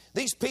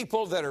 These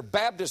people that are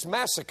Baptist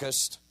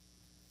masochists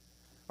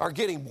are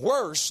getting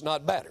worse,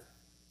 not better.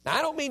 Now,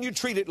 I don't mean you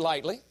treat it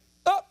lightly.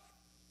 Oh,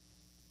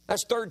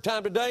 that's third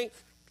time today.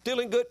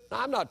 Feeling good?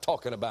 I'm not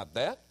talking about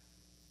that.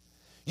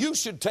 You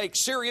should take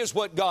serious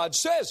what God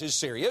says is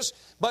serious,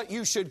 but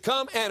you should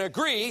come and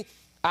agree,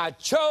 I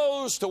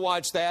chose to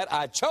watch that.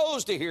 I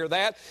chose to hear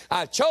that.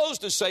 I chose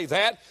to say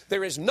that.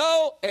 There is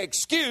no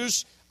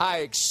excuse. I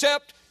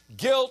accept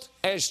guilt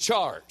as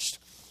charged.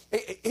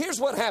 Here's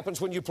what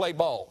happens when you play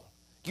ball.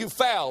 You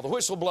foul. The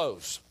whistle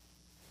blows.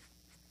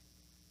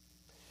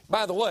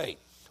 By the way,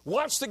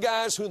 watch the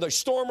guys who they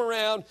storm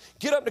around,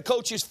 get up in the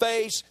coach's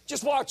face.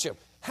 Just watch them.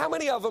 How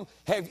many of them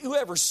have you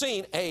ever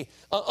seen a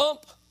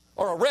ump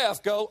or a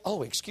ref go,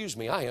 oh, excuse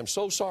me, I am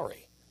so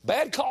sorry.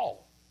 Bad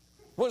call.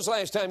 When was the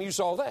last time you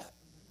saw that?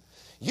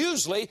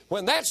 Usually,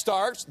 when that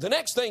starts, the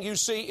next thing you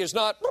see is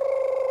not,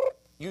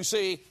 you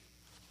see,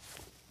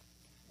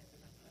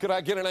 could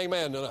I get an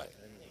amen tonight?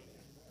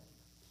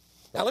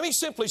 Now, let me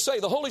simply say,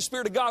 the Holy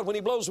Spirit of God, when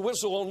He blows a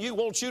whistle on you,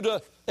 wants you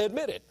to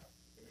admit it.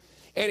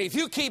 And if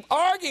you keep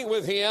arguing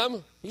with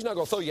Him, He's not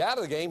going to throw you out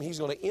of the game. He's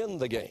going to end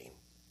the game.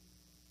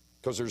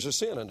 Because there's a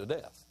sin unto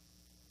death.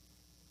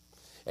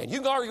 And you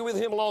can argue with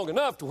Him long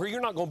enough to where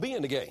you're not going to be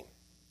in the game.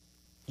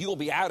 You're going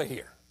to be out of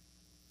here.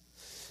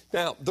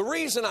 Now, the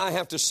reason I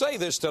have to say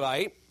this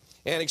tonight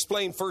and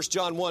explain 1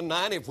 John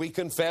 1:9, if we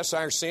confess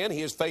our sin,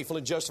 He is faithful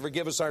and just to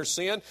forgive us our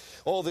sin.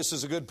 Oh, this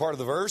is a good part of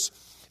the verse.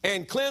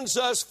 And cleanse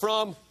us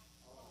from,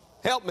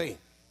 help me,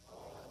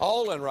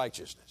 all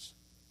unrighteousness.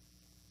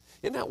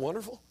 Isn't that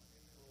wonderful?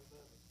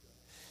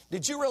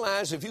 Did you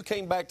realize if you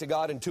came back to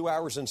God in 2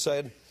 hours and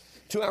said,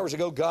 2 hours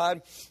ago,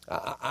 God,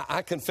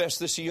 I confess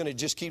this to you and it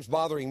just keeps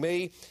bothering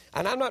me.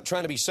 And I'm not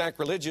trying to be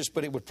sacrilegious,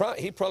 but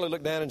he'd probably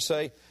look down and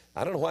say,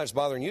 I don't know why it's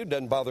bothering you. It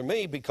doesn't bother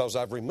me because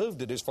I've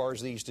removed it as far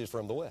as the east is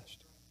from the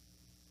west.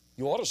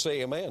 You ought to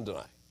say amen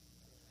tonight.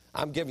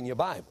 I'm giving you a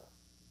Bible.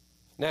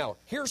 Now,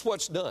 here's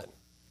what's done.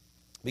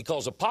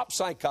 Because of pop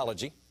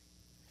psychology,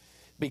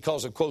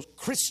 because of, quote,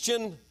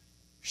 Christian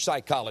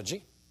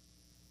psychology.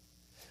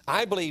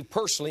 I believe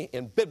personally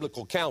in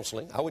biblical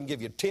counseling. I wouldn't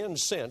give you 10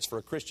 cents for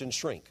a Christian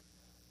shrink.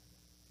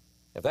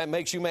 If that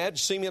makes you mad,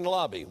 see me in the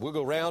lobby. We'll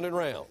go round and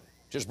round.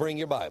 Just bring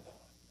your Bible.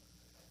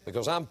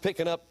 Because I'm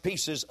picking up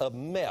pieces of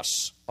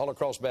mess all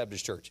across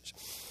Baptist churches.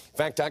 In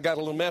fact, I got a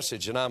little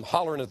message and I'm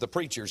hollering at the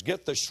preachers,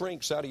 get the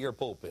shrinks out of your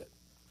pulpit.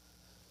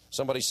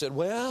 Somebody said,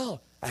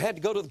 well, I had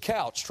to go to the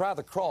couch, try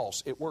the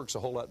cross. It works a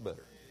whole lot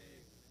better.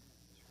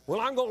 Well,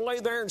 I'm going to lay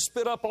there and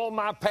spit up all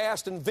my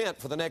past and vent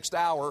for the next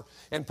hour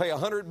and pay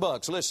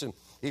 $100. Listen,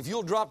 if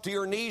you'll drop to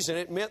your knees and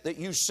admit that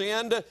you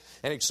sinned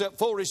and accept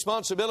full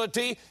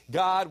responsibility,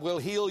 God will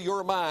heal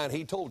your mind.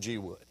 He told you He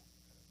would.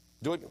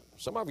 Do it.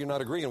 Some of you are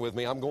not agreeing with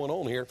me. I'm going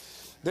on here.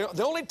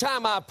 The only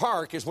time I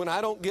park is when I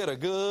don't get a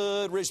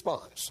good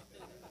response.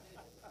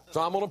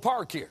 So I'm going to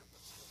park here.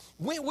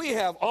 We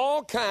have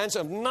all kinds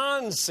of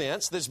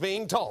nonsense that's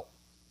being taught.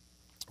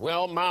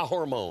 Well, my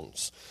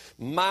hormones,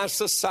 my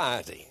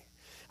society.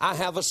 I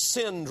have a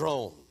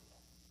syndrome.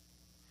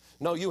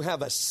 No, you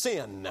have a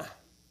sin.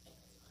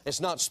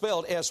 It's not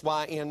spelled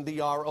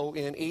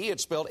S-Y-N-D-R-O-N-E.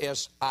 It's spelled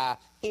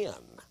S-I-N.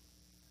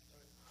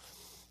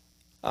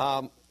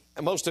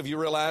 Most of you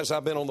realize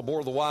I've been on the board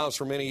of the Wilds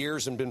for many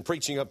years and been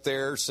preaching up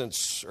there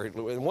since, or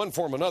in one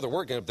form or another,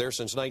 working up there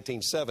since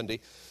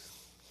 1970.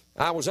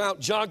 I was out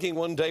jogging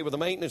one day with a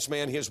maintenance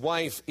man. His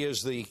wife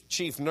is the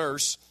chief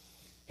nurse.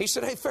 He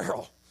said, hey,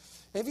 Farrell,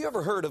 have you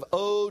ever heard of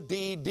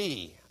ODD?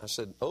 I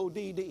said,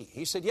 ODD?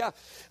 He said, yeah.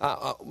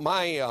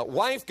 My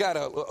wife got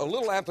a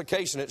little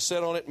application that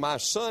said on it, my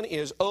son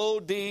is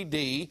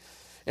ODD,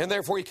 and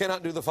therefore he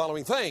cannot do the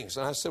following things.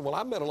 And I said, well,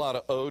 I've met a lot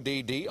of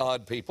ODD,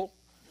 odd people.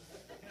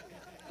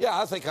 Yeah,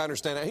 I think I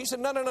understand that. He said,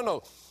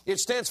 no. It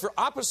stands for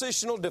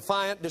Oppositional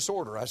Defiant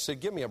Disorder. I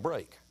said, give me a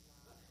break.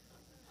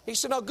 He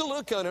said, no, go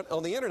look on it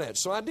on the internet.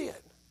 So I did.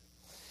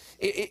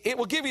 It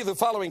will give you the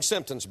following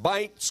symptoms: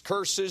 bites,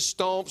 curses,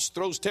 stomps,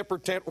 throws temper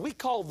tantrum. We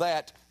called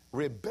that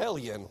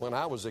rebellion when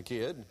I was a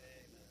kid.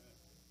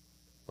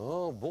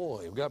 Oh,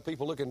 boy, we've got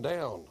people looking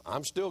down.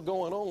 I'm still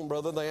going on,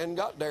 brother. They ain't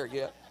got there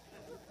yet.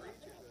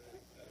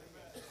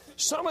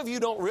 Some of you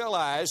don't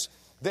realize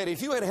that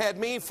if you had had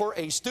me for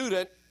a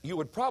student, you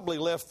would probably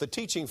left the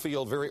teaching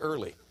field very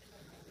early.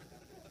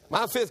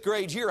 My 5th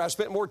grade year, I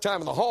spent more time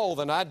in the hall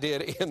than I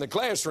did in the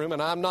classroom,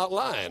 and I'm not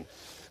lying.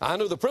 I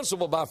knew the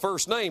principal by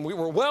first name. We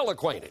were well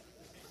acquainted.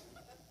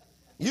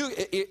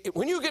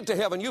 When you get to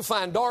heaven, you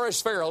find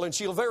Doris Farrell, and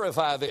she'll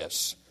verify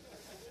this.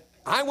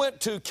 I went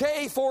to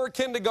K4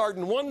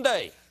 kindergarten one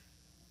day,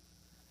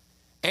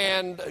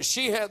 and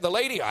she had the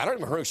lady, I don't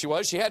remember who she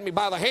was, she had me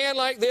by the hand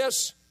like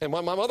this, and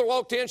when my mother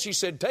walked in, she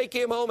said, take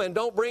him home and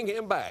don't bring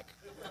him back.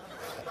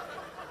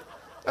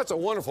 That's a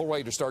wonderful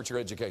way to start your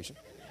education.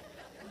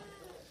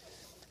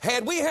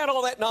 Had we had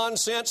all that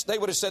nonsense, they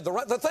would have said,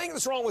 the thing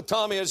that's wrong with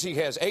Tom is he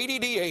has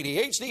ADD,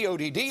 ADHD,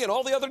 ODD, and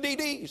all the other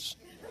DDs.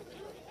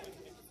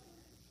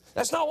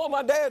 That's not what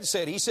my dad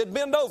said. He said,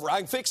 bend over, I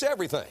can fix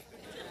everything.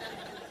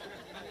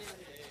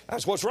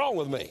 That's what's wrong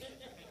with me.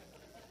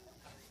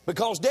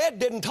 Because Dad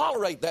didn't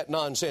tolerate that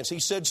nonsense. He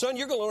said, son,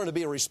 you're going to learn to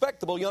be a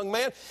respectable young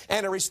man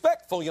and a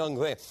respectful young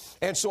man.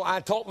 And so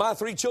I taught my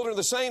 3 children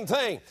the same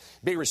thing.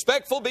 Be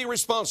respectful, be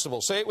responsible.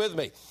 Say it with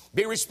me.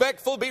 Be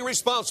respectful, be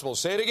responsible.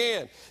 Say it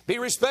again. Be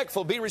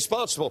respectful, be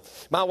responsible.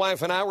 My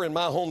wife and I were in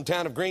my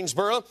hometown of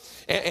Greensboro.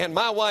 And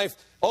my wife,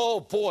 oh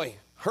boy,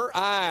 her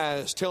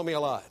eyes tell me a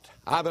lot.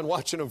 I've been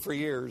watching them for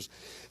years.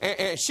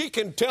 And she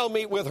can tell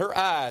me with her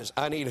eyes,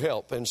 I need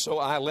help. And so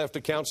I left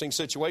a counseling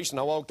situation.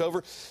 I walked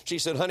over. She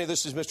said, honey,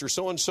 this is Mr.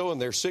 So-and-so and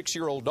their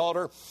 6-year-old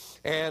daughter,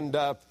 and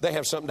they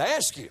have something to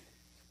ask you.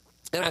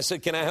 And I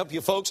said, can I help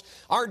you folks?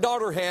 Our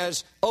daughter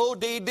has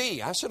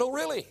ODD. I said, oh,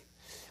 really?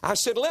 I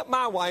said, let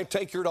my wife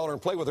take your daughter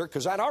and play with her,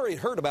 because I'd already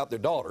heard about their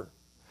daughter,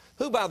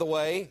 who, by the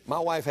way, my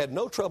wife had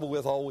no trouble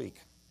with all week.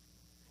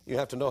 You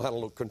have to know how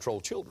to control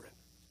children.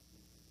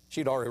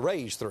 She'd already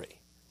raised 3.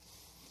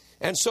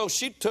 And so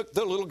she took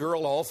the little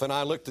girl off, and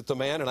I looked at the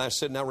man, and I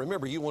said, now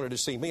remember, you wanted to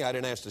see me. I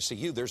didn't ask to see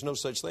you. There's no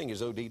such thing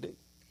as ODD.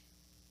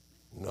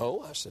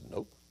 No, I said,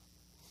 nope.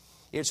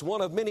 It's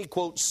one of many,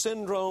 quote,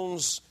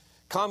 syndromes,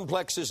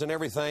 complexes, and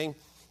everything.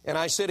 And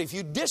I said, if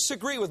you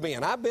disagree with me,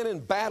 and I've been in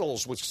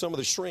battles with some of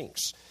the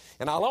shrinks,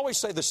 and I'll always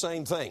say the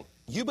same thing.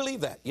 You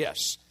believe that?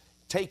 Yes.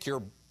 Take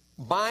your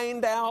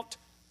mind out,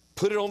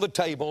 put it on the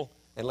table,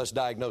 and let's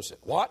diagnose it.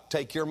 What?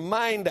 Take your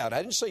mind out.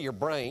 I didn't say your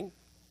brain.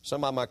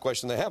 Some of them might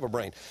question they have a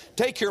brain.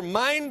 Take your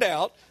mind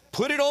out,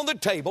 put it on the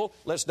table,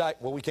 let's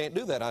well, we can't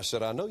do that. I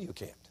said, I know you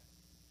can't.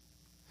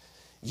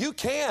 You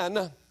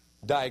can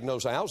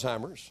diagnose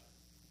Alzheimer's.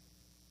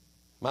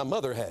 My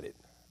mother had it.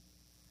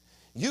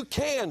 You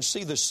can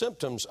see the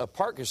symptoms of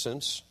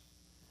Parkinson's.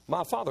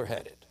 My father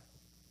had it.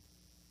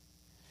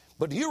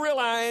 But do you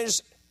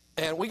realize,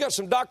 and we got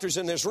some doctors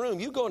in this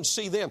room, you go and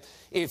see them.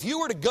 If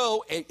you were to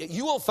go,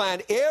 you will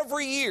find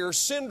every year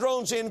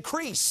syndromes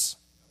increase.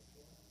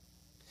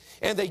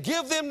 And they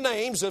give them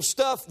names of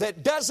stuff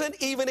that doesn't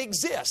even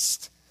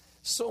exist.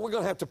 So we're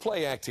going to have to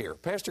play act here.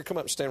 Pastor, come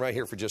up and stand right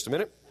here for just a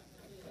minute.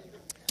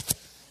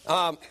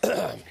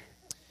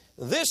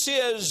 This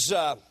is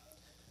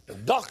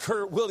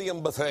Dr.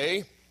 William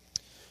Bethay,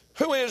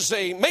 who is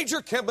a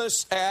major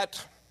chemist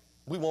at,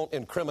 we won't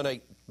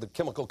incriminate the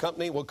chemical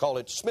company, we'll call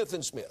it Smith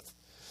 & Smith.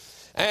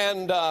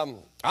 And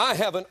I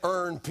have an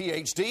earned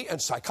PhD in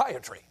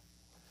psychiatry.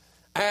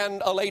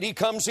 And a lady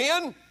comes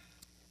in,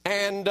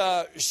 and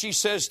she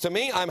says to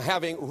me, I'm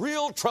having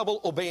real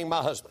trouble obeying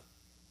my husband.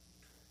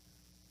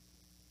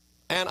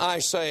 And I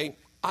say,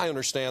 I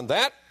understand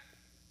that.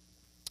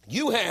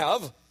 You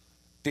have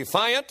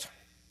defiant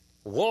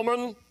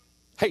woman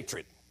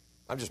hatred.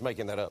 I'm just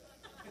making that up.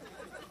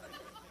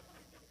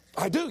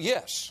 I do,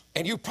 yes.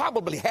 And you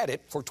probably had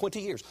it for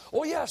 20 years.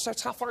 Oh, yes,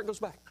 that's how far it goes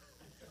back.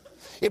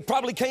 It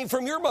probably came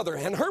from your mother,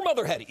 and her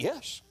mother had it,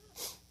 yes.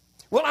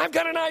 Well, I've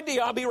got an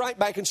idea. I'll be right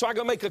back. And so I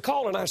go make a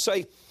call, and I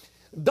say,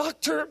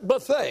 Dr.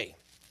 Bethay,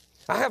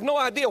 I have no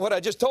idea what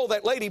I just told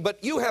that lady,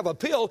 but you have a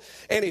pill,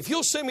 and if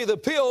you'll send me the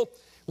pill,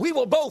 we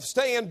will both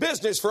stay in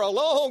business for a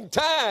long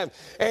time.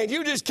 And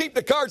you just keep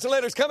the cards and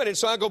letters coming. And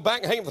so I go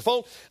back and hang up the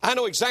phone. I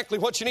know exactly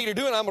what you need to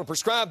do, and I'm going to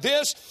prescribe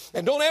this.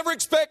 And don't ever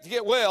expect to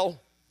get well,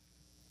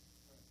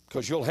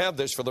 because you'll have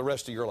this for the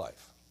rest of your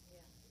life.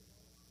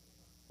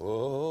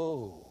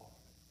 Oh,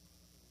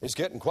 it's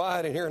getting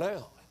quiet in here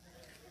now.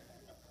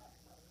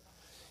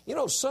 You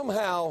know,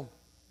 somehow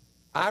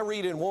I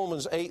read in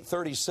Romans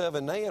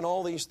 8:37, nay, in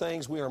all these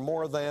things we are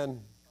more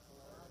than,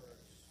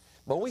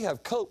 but we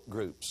have cope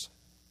groups.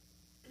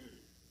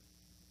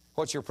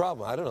 What's your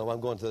problem? I don't know.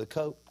 I'm going to the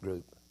cope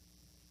group.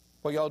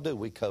 What y'all do?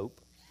 We cope.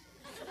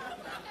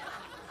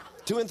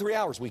 2 and 3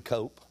 hours we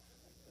cope.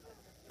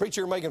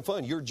 Preacher, you're making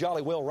fun. You're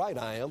jolly well right,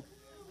 I am.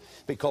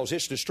 Because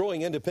it's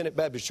destroying independent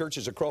Baptist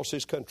churches across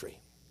this country.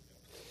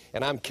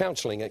 And I'm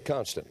counseling it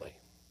constantly.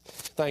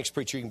 Thanks,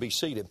 preacher. You can be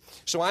seated.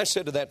 So I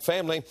said to that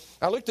family,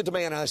 I looked at the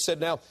man and I said,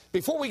 now,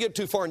 before we get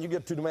too far and you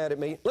get too mad at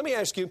me, let me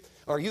ask you,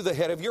 are you the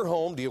head of your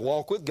home? Do you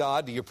walk with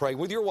God? Do you pray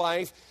with your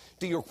wife?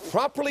 Do you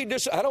properly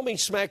I don't mean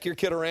smack your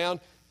kid around.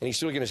 And he's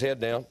still getting his head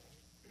down.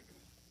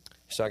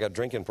 He said, I got a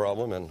drinking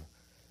problem, and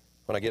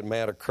when I get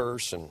mad, I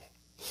curse, and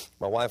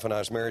my wife and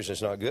I's marriage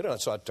is not good.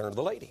 And so I turned to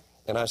the lady.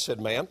 And I said,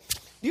 ma'am,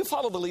 do you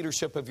follow the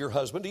leadership of your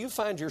husband? Do you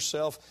find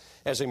yourself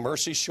as a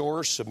mercy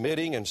shore,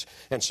 submitting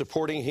and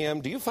supporting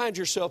him? Do you find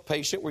yourself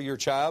patient with your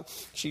child?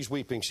 She's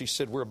weeping. She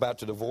said, we're about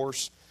to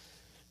divorce.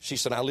 She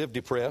said, I live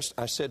depressed.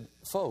 I said,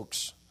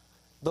 folks,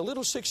 the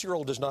little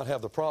 6-year-old does not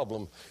have the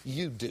problem.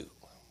 You do.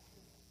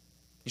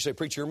 You say,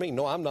 preacher, you're mean.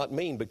 No, I'm not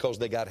mean, because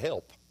they got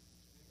help.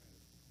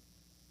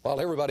 While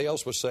everybody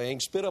else was saying,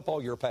 spit up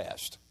all your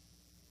past.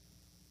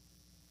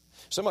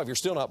 Some of you are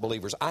still not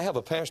believers. I have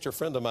a pastor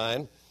friend of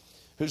mine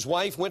whose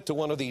wife went to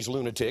one of these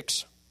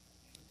lunatics,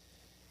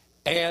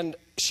 and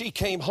she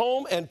came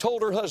home and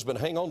told her husband,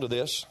 hang on to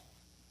this,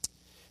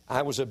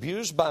 I was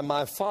abused by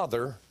my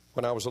father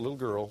when I was a little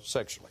girl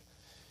sexually.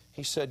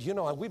 He said, you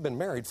know, we've been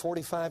married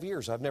 45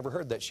 years. I've never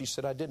heard that. She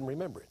said, I didn't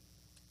remember it.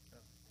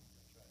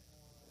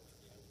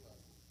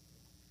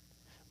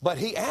 But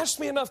he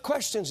asked me enough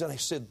questions, and I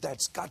said,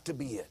 that's got to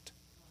be it.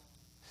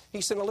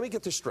 He said, now let me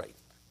get this straight.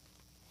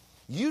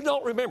 You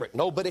don't remember it.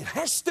 No, but it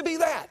has to be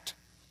that.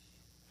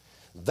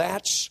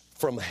 That's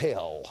from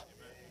hell.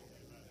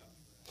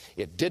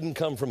 It didn't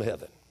come from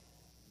heaven.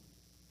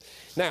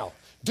 Now,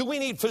 do we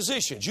need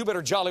physicians? You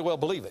better jolly well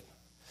believe it.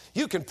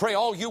 You can pray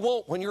all you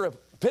want when your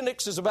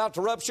appendix is about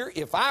to rupture.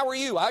 If I were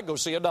you, I'd go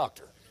see a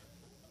doctor.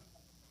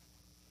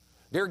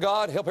 Dear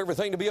God, help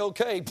everything to be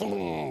okay.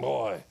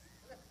 Boy.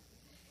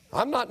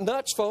 I'm not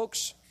nuts,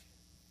 folks.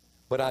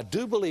 But I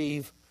do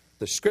believe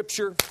the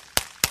Scripture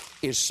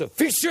is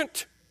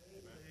sufficient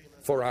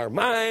for our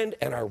mind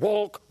and our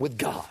walk with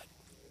God.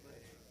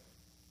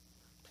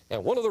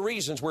 And one of the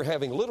reasons we're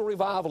having little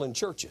revival in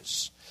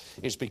churches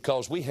is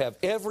because we have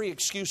every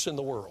excuse in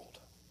the world.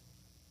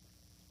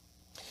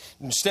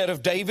 Instead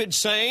of David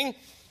saying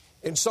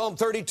in Psalm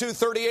 32,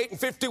 38, and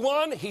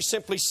 51, he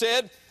simply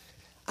said,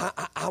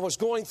 I was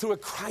going through a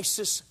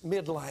crisis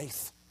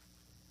midlife.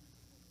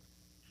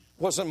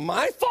 Wasn't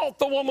my fault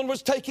the woman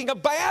was taking a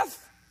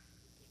bath.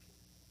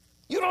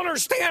 You don't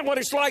understand what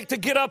it's like to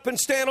get up and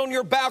stand on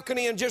your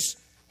balcony and just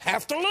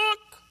have to look.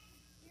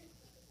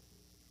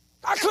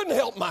 I couldn't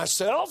help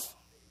myself.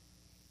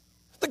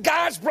 The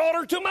guys brought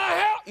her to my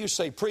house. You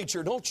say,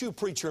 preacher, don't you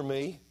preacher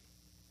me.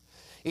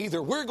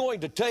 Either we're going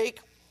to take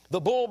the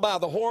bull by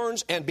the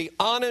horns and be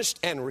honest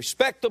and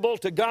respectable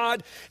to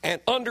God and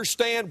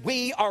understand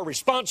we are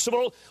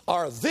responsible,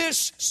 or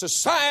this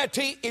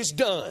society is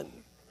done.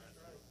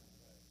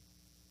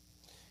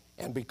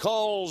 And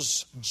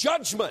because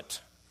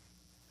judgment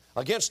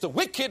against the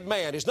wicked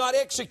man is not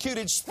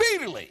executed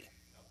speedily,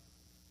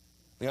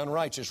 the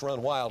unrighteous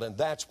run wild, and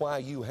that's why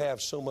you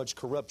have so much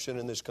corruption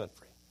in this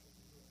country.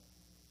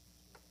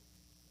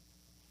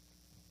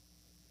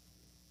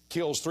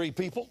 Kills 3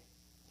 people.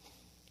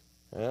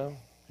 Well,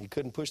 he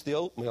couldn't push the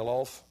oatmeal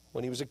off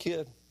when he was a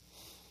kid.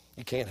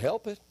 You can't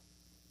help it.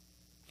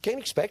 You can't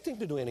expect him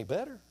to do any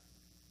better.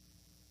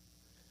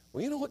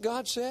 Well, you know what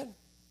God said?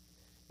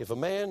 If a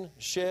man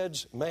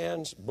sheds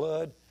man's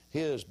blood,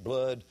 his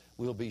blood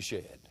will be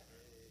shed.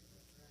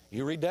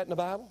 You read that in the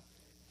Bible?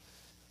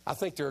 I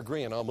think they're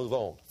agreeing. I'll move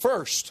on.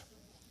 First,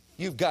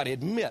 you've got to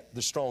admit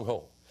the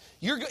stronghold.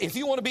 If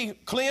you want to be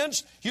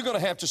cleansed, you're going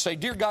to have to say,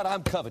 dear God,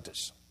 I'm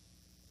covetous.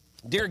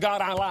 Dear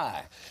God, I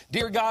lie.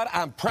 Dear God,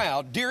 I'm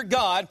proud. Dear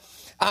God,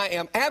 I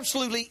am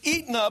absolutely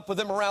eaten up with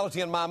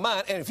immorality in my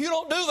mind. And if you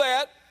don't do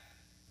that,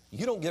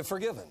 you don't get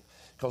forgiven.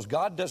 Because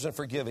God doesn't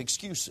forgive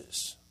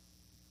excuses.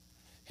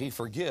 He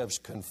forgives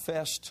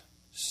confessed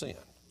sin.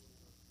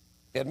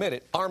 Admit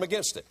it. Arm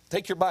against it.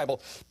 Take your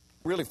Bible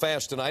really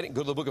fast tonight and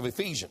go to the book of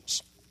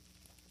Ephesians.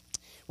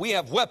 We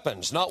have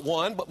weapons, not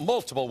one, but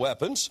multiple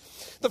weapons.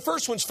 The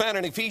first one's found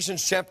in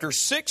Ephesians chapter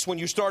 6. When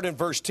you start in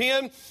verse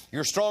 10,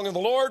 you're strong in the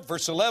Lord.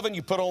 Verse 11,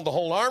 you put on the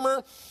whole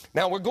armor.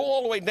 Now we'll go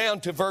all the way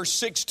down to verse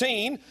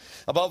 16.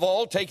 Above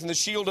all, taking the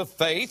shield of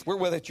faith,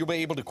 wherewith it you'll be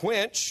able to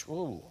quench.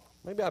 Ooh,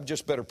 maybe I'd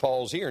just better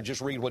pause here and just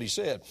read what he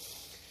said.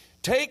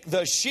 Take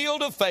the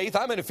shield of faith.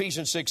 I'm in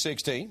Ephesians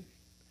 6:16.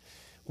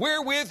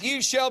 Wherewith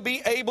you shall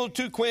be able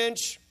to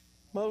quench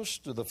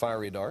most of the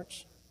fiery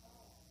darts.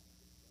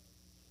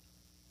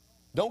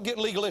 Don't get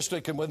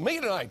legalistic with me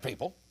tonight,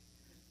 people.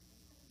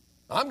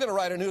 I'm going to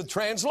write a new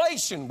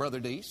translation, Brother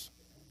Dees.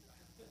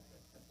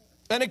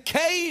 An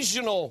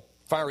occasional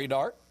fiery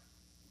dart.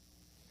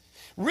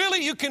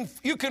 Really, you can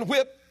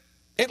whip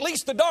at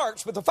least the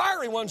darts, but the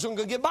fiery ones aren't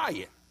going to get by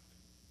you.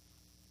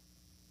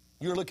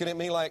 You're looking at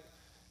me like,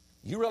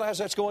 you realize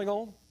that's going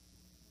on?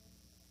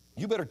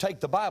 You better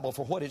take the Bible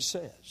for what it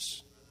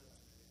says.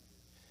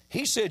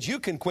 He said you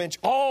can quench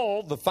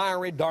all the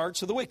fiery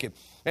darts of the wicked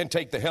and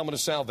take the helmet of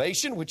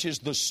salvation, which is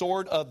the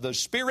sword of the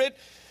Spirit,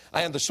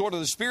 and the sword of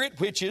the Spirit,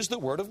 which is the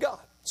Word of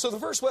God. So the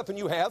first weapon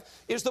you have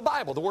is the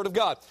Bible, the Word of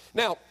God.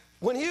 Now,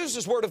 when he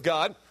uses Word of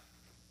God,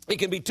 it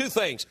can be two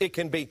things. It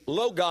can be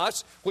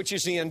Logos, which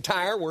is the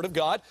entire Word of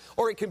God,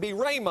 or it can be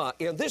Rhema.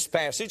 In this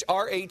passage,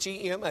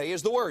 R-H-E-M-A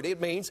is the word. It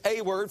means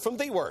a word from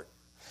the Word.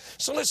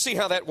 So let's see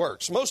how that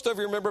works. Most of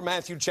you remember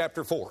Matthew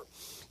chapter 4.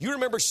 You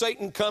remember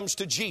Satan comes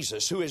to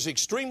Jesus, who is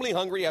extremely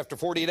hungry after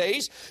 40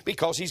 days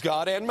because he's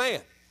God and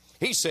man.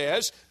 He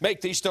says,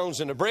 make these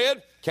stones into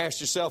bread, cast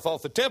yourself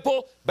off the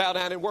temple, bow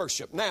down and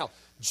worship. Now,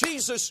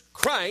 Jesus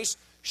Christ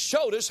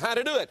showed us how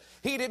to do it.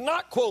 He did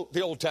not quote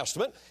the Old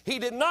Testament. He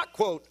did not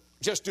quote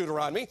just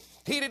Deuteronomy.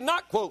 He did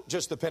not quote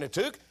just the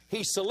Pentateuch.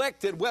 He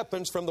selected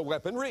weapons from the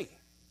weaponry.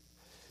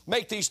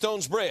 Make these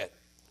stones bread.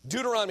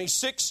 Deuteronomy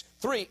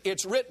 6:3,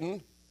 it's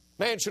written,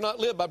 man shall not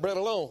live by bread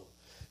alone.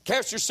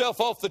 Cast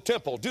yourself off the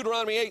temple.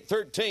 Deuteronomy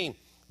 8:13.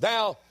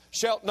 Thou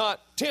shalt not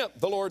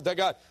tempt the Lord thy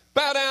God.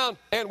 Bow down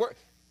and work.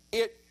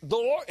 The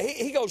Lord,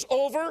 he goes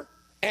over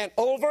and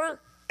over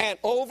and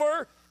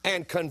over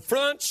and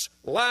confronts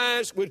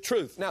lies with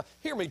truth. Now,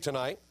 hear me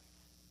tonight.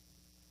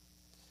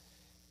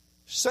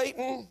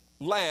 Satan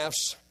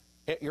laughs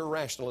at your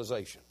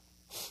rationalization.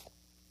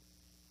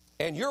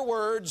 And your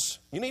words,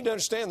 you need to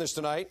understand this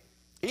tonight,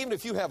 even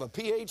if you have a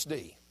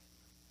PhD,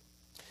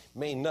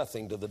 mean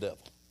nothing to the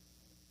devil.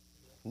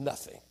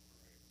 Nothing.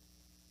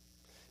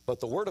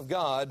 But the Word of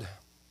God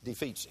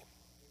defeats him.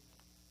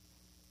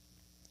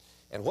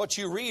 And what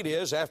you read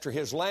is, after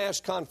his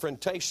last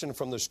confrontation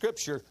from the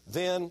Scripture,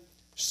 then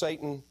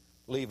Satan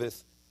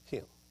leaveth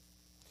him.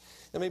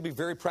 Let me be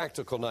very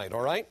practical tonight, all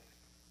right?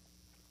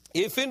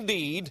 If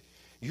indeed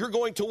you're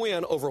going to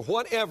win over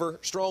whatever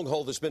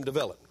stronghold that's been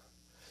developed,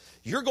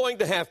 you're going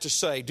to have to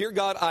say, dear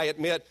God, I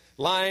admit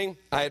lying,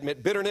 I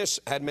admit bitterness,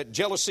 I admit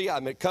jealousy, I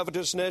admit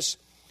covetousness,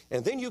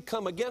 and then you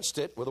come against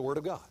it with the Word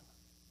of God.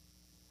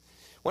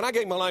 When I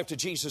gave my life to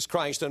Jesus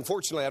Christ,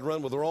 unfortunately, I'd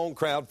run with the wrong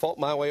crowd, fought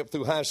my way up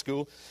through high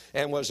school,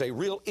 and was a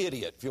real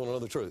idiot, if you want to know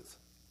the truth.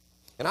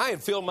 And I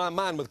had filled my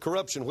mind with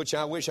corruption, which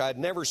I wish I had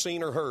never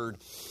seen or heard.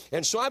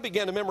 And so I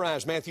began to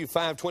memorize Matthew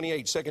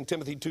 5:28, 2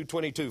 Timothy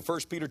 2:22,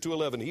 1 Peter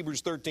 2:11,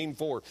 Hebrews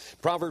 13:4,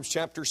 Proverbs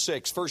chapter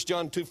 6, 1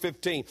 John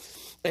 2:15.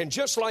 And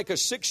just like a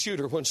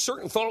six-shooter, when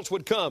certain thoughts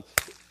would come,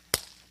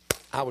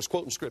 I was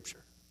quoting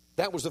Scripture.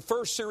 That was the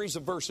first series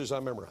of verses I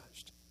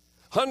memorized.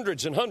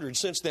 Hundreds and hundreds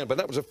since then, but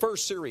that was the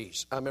first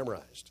series I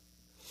memorized.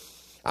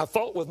 I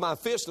fought with my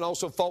fist and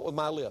also fought with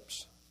my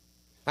lips.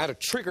 I had a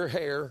trigger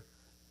hair,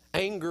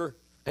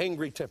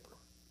 angry temper.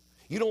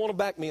 You don't want to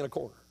back me in a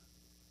corner.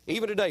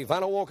 Even today, if I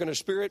don't walk in the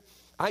Spirit,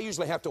 I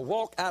usually have to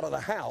walk out of the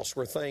house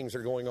where things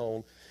are going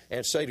on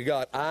and say to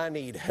God, I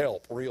need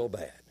help real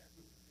bad.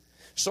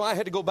 So I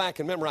had to go back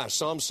and memorize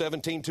Psalm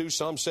 17:2,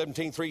 Psalm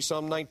 17:3,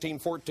 Psalm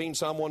 19:14,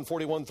 Psalm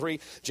 141:3,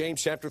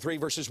 James chapter 3,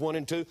 verses 1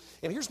 and 2.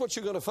 And here's what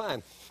you're going to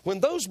find. When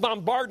those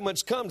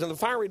bombardments come and the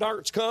fiery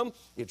darts come,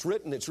 it's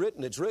written, it's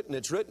written, it's written,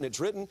 it's written, it's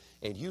written,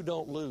 and you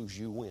don't lose,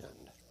 you win.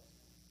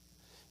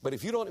 But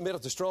if you don't admit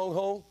at the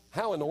stronghold,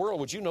 how in the world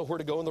would you know where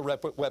to go in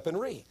the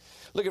weaponry?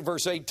 Look at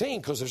verse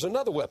 18, because there's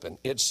another weapon.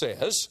 It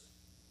says,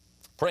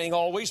 praying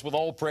always with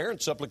all prayer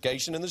and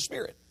supplication in the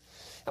Spirit.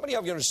 How many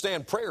of you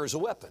understand prayer is a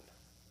weapon?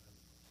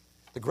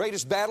 The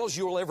greatest battles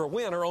you will ever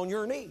win are on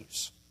your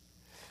knees.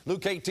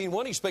 Luke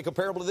 18:1, he spake a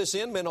parable to this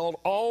end, men ought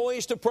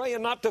always to pray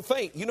and not to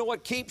faint. You know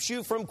what keeps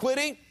you from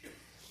quitting?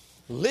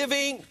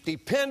 Living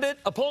dependent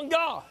upon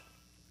God.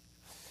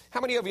 How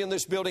many of you in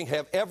this building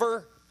have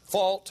ever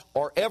fought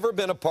or ever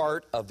been a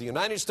part of the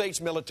United States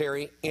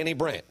military, any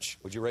branch?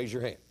 Would you raise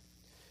your hand?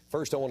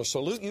 First, I want to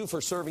salute you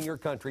for serving your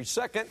country.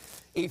 Second,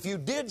 if you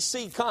did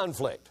see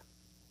conflict,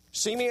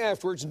 see me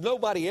afterwards.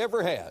 Nobody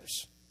ever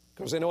has,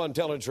 because they know I'm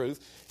telling the truth,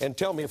 and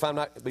tell me if I'm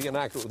not being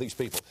accurate with these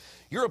people.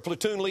 You're a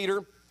platoon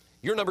leader.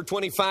 You're number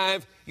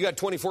 25. You got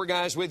 24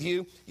 guys with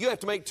you. You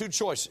have to make two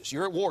choices.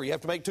 You're at war. You have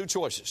to make two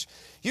choices.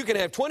 You can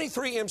have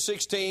 23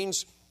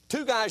 M16s,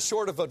 2 guys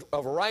short of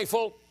a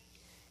rifle,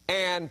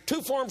 and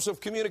 2 forms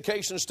of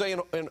communication stay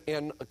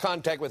in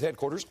contact with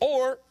headquarters,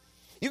 or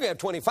you can have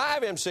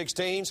 25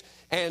 M16s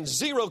and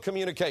 0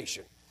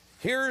 communication.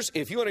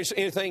 If you want to say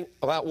anything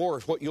about war,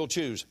 what you'll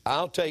choose.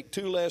 I'll take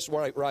 2 less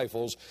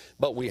rifles,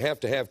 but we have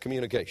to have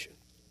communication.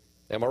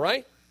 Am I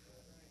right?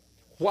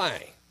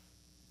 Why?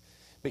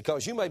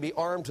 Because you may be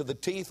armed to the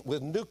teeth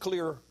with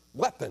nuclear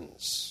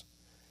weapons,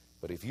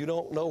 but if you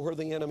don't know where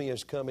the enemy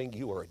is coming,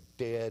 you are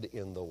dead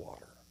in the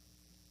water.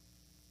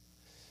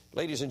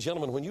 Ladies and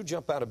gentlemen, when you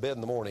jump out of bed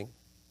in the morning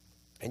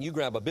and you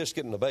grab a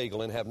biscuit and a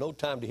bagel and have no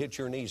time to hit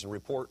your knees and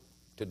report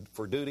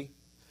for duty,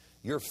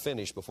 you're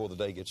finished before the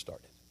day gets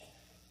started.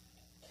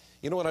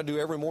 You know what I do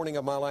every morning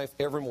of my life?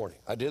 Every morning.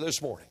 I did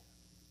this morning.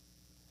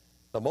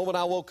 The moment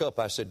I woke up,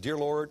 I said, Dear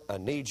Lord, I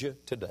need you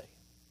today.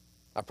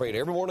 I prayed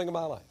every morning of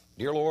my life.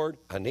 Dear Lord,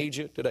 I need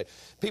you today.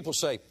 People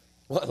say,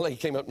 one lady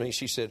came up to me,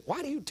 she said,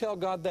 why do you tell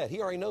God that?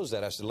 He already knows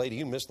that. I said, lady,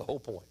 you missed the whole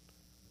point.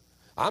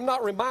 I'm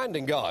not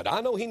reminding God.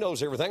 I know He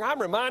knows everything.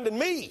 I'm reminding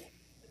me.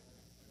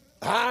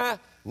 I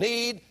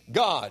need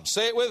God.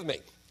 Say it with me.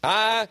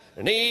 I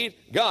need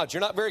God.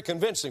 You're not very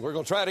convincing. We're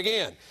going to try it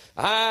again.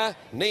 I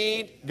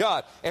need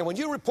God. And when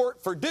you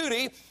report for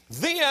duty,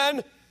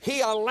 then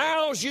He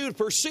allows you to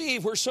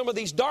perceive where some of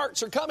these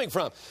darts are coming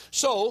from.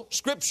 So,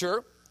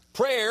 Scripture,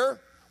 prayer,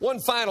 one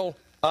final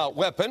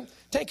weapon.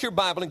 Take your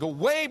Bible and go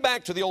way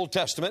back to the Old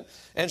Testament.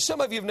 And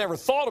some of you have never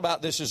thought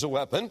about this as a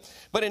weapon.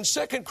 But in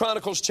 2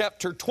 Chronicles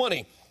chapter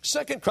 20,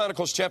 2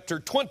 Chronicles chapter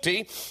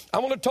 20, I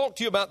want to talk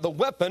to you about the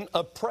weapon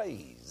of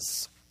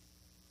praise.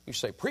 You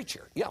say,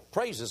 preacher, yeah,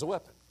 praise is a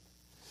weapon.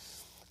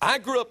 I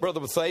grew up, Brother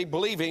Buffet,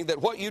 believing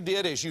that what you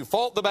did is you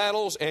fought the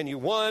battles and you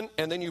won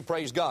and then you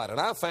praised God. And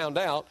I found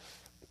out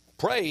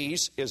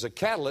praise is a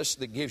catalyst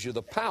that gives you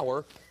the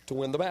power to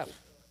win the battle.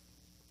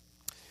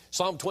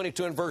 Psalm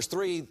 22 and verse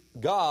 3,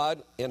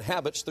 God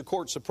inhabits the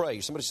courts of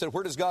praise. Somebody said,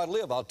 where does God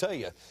live? I'll tell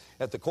you,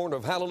 at the corner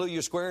of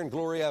Hallelujah Square and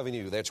Glory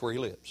Avenue. That's where He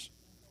lives.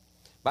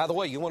 By the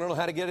way, you want to know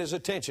how to get His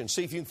attention.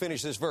 See if you can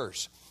finish this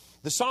verse.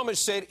 The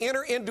psalmist said,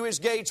 enter into His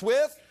gates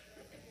with,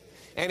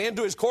 and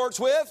into His courts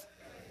with.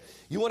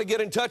 You want to get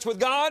in touch with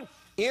God?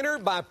 Enter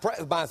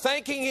by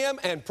thanking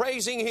Him and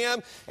praising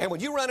Him. And when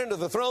you run into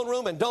the throne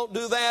room and don't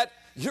do that,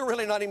 you're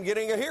really not even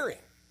getting a hearing.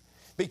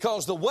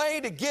 Because the way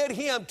to get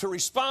Him to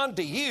respond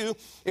to you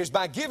is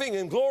by giving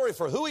Him glory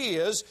for who He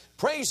is,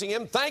 praising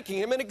Him, thanking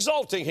Him, and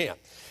exalting Him.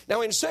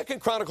 Now in 2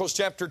 Chronicles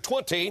chapter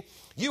 20,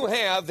 you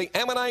have the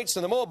Ammonites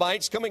and the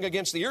Moabites coming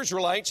against the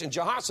Israelites, and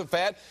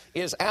Jehoshaphat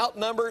is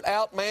outnumbered,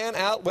 outmanned,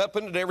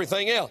 outweaponed, and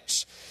everything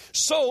else.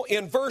 So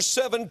in verse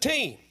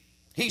 17,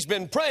 he's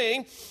been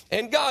praying,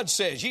 and God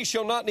says, ye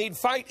shall not need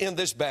fight in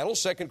this battle,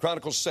 2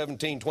 Chronicles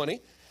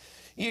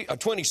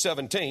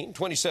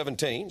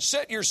 2017,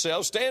 set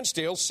yourselves, stand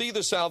still, see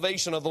the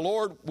salvation of the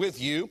Lord with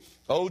you.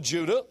 O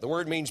Judah, the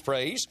word means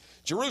praise.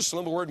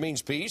 Jerusalem, the word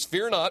means peace.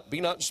 Fear not, be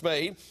not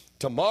dismayed.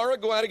 Tomorrow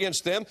go out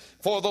against them,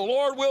 for the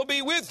Lord will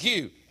be with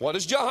you. What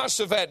does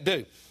Jehoshaphat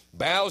do?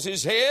 Bows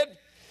his head.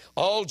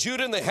 All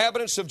Judah and the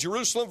inhabitants of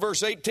Jerusalem,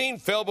 verse 18,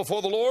 fell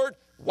before the Lord.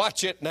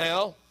 Watch it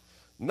now.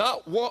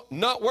 Not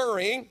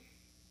worrying,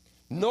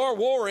 nor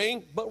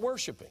warring, but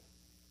worshiping.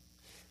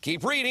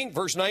 Keep reading,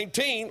 verse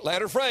 19,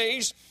 latter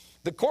phrase.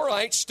 The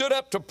Korites stood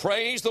up to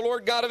praise the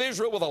Lord God of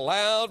Israel with a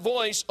loud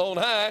voice on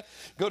high.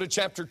 Go to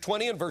chapter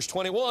 20 and verse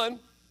 21.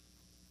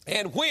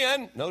 And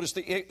when, notice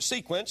the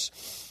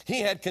sequence,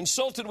 he had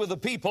consulted with the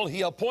people,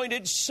 he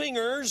appointed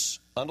singers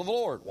unto the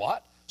Lord.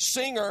 What?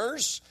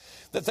 Singers,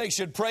 that they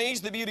should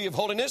praise the beauty of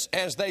holiness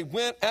as they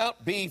went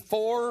out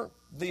before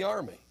the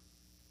army.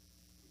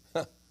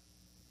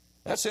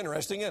 That's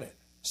interesting, isn't it?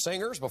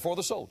 Singers before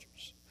the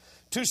soldiers.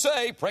 To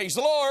say, praise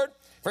the Lord,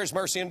 for His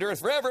mercy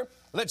endureth forever.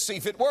 Let's see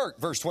if it worked.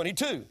 Verse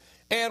 22.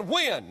 And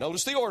when,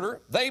 notice the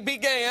order, they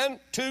began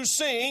to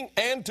sing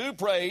and to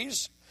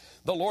praise,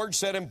 the Lord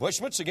set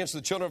ambushments against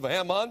the children of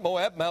Ammon,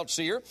 Moab, Mount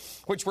Seir,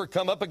 which were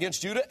come up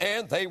against Judah,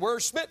 and they were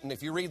smitten.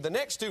 If you read the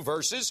next 2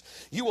 verses,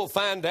 you will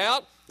find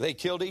out they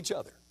killed each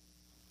other.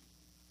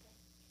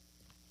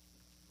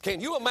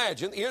 Can you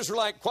imagine the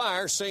Israelite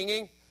choir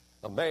singing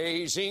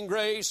Amazing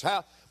Grace,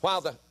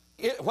 while the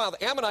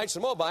Ammonites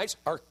and Moabites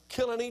are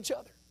killing each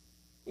other?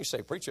 You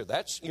say, preacher,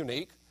 that's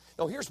unique.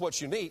 No, here's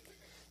what's unique.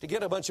 To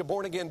get a bunch of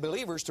born-again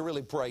believers to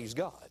really praise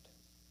God.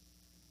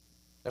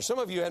 Now, some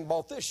of you hadn't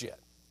bought this yet.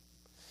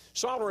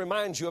 So I will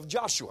remind you of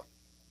Joshua.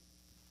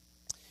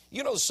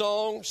 You know the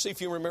song, see if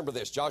you remember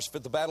this. Joshua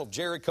at the battle of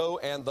Jericho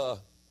and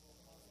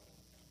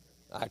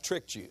I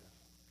tricked you.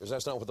 Because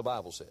that's not what the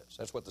Bible says.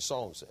 That's what the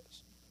song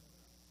says.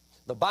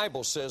 The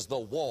Bible says the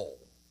wall.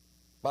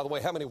 By the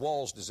way, how many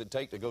walls does it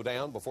take to go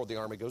down before the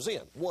army goes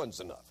in? One's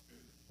enough.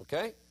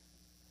 Okay?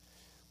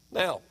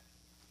 Now,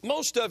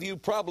 most of you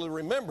probably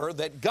remember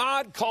that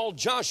God called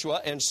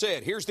Joshua and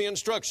said, here's the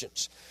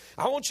instructions.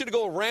 I want you to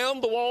go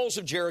around the walls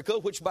of Jericho,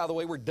 which, by the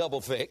way, were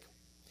double thick.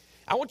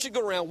 I want you to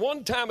go around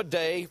one time a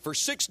day for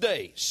 6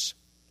 days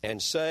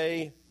and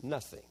say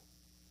nothing.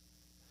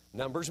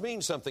 Numbers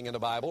mean something in the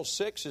Bible.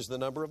 6 is the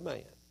number of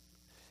man.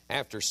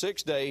 After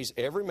 6 days,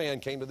 every man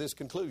came to this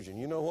conclusion.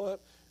 You know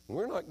what?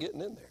 We're not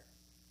getting in there.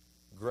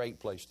 Great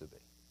place to be.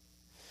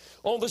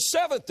 On the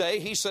 7th day,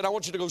 he said, I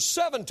want you to go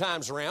 7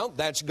 times around.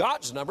 That's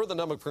God's number, the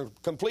number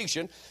of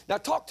completion. Now,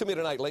 talk to me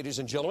tonight, ladies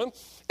and gentlemen.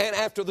 And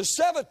after the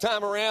 7th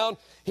time around,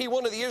 he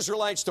wanted the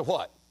Israelites to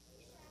what?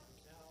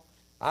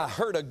 I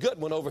heard a good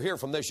one over here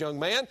from this young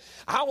man.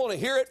 I want to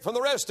hear it from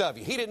the rest of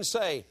you. He didn't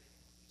say,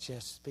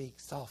 just speak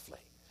softly.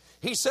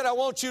 He said, I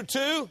want you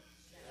to.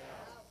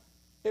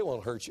 It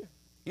won't hurt you.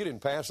 You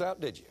didn't pass out,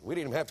 did you? We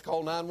didn't even have to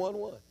call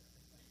 911.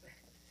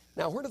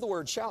 Now, where did the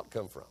word shout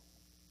come from?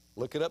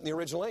 Look it up in the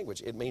original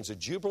language. It means a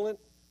jubilant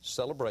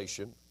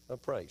celebration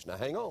of praise. Now,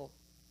 hang on.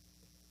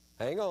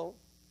 Hang on.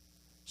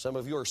 Some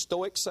of you are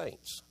stoic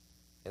saints.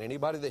 And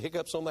anybody that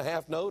hiccups on the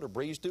half note or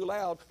breathes too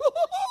loud,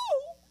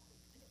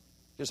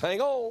 just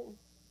hang on.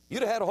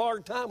 You'd have had a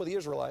hard time with the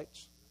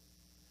Israelites.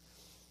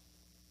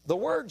 The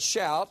word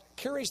shout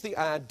carries the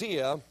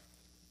idea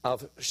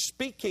of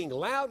speaking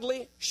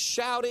loudly,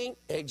 shouting,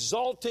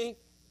 exalting,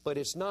 but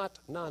it's not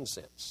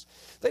nonsense.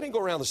 They didn't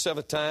go around the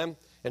 7th time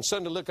and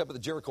suddenly look up at the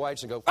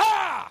Jerichoites and go,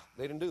 ah!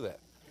 They didn't do that.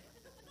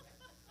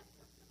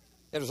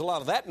 And there's a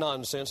lot of that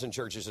nonsense in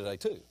churches today,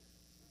 too.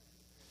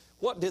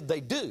 What did they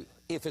do?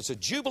 If it's a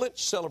jubilant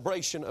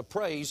celebration of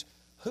praise,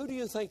 who do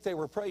you think they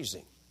were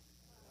praising?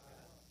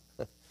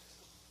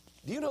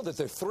 Do you know that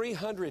there are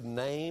 300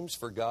 names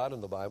for God in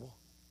the Bible?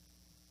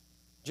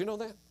 Do you know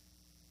that?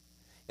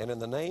 And in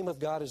the name of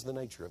God is the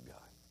nature of God.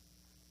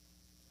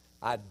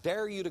 I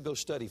dare you to go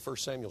study 1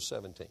 Samuel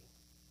 17.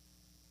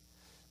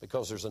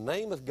 Because there's a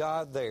name of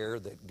God there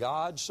that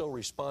God so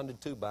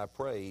responded to by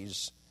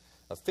praise.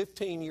 A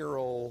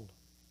 15-year-old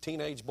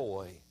teenage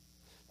boy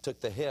took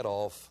the head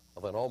off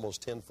of an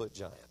almost 10-foot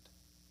giant.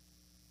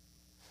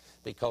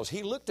 Because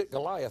he looked at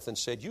Goliath and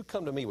said, you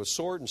come to me with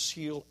sword and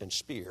shield and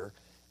spear.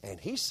 And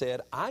he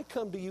said, I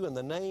come to you in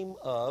the name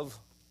of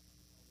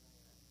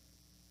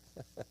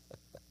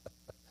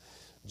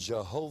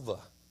Jehovah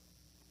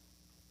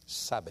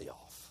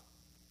Sabaoth.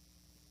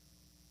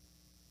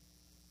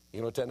 You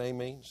know what that name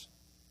means?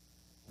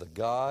 The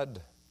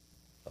God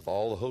of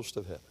all the host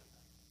of heaven.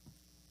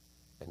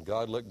 And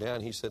God looked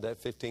down, he said,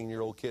 that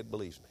 15-year-old kid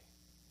believes me.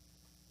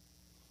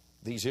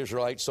 These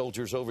Israelite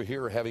soldiers over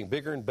here are having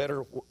bigger and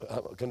better,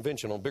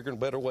 conventional, bigger and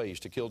better ways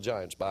to kill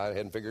giants by. I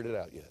hadn't figured it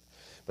out yet.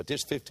 But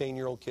this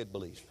 15-year-old kid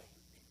believes me.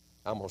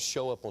 I'm going to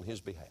show up on his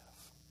behalf.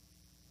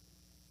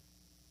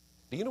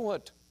 Do you know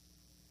what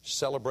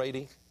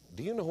celebrating,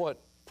 do you know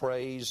what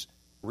praise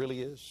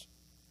really is?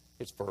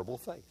 It's verbal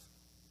faith.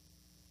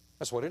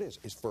 That's what it is.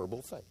 It's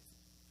verbal faith.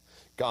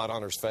 God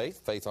honors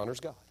faith. Faith honors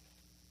God.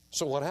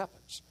 So what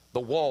happens?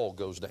 The wall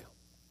goes down.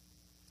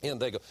 And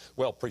they go,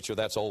 well, preacher,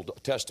 that's Old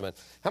Testament.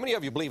 How many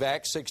of you believe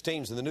Acts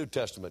 16 is in the New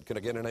Testament? Can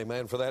I get an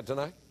amen for that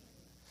tonight?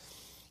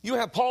 You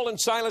have Paul and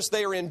Silas.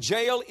 They are in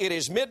jail. It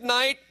is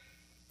midnight.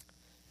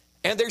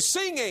 And they're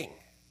singing.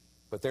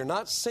 But they're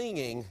not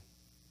singing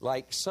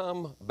like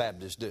some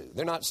Baptists do.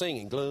 They're not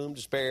singing gloom,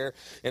 despair,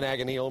 and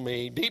agony on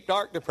me. Deep,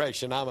 dark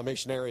depression, I'm a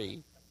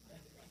missionary.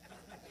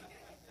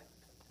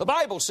 The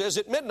Bible says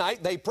at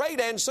midnight they prayed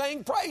and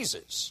sang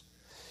praises.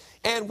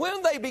 And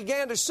when they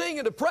began to sing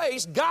and to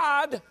praise,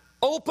 God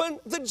opened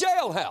the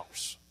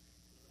jailhouse.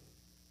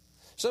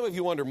 Some of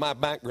you wonder my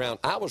background.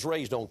 I was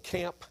raised on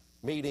camp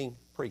meeting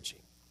preaching.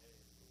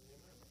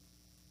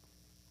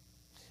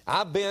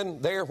 I've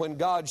been there when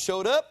God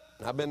showed up.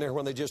 I've been there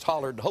when they just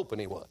hollered hoping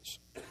he was.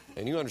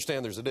 And you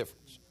understand there's a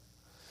difference.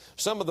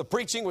 Some of the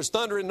preaching was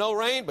thunder and no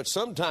rain, but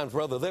sometimes,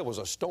 brother, there was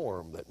a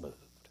storm that moved.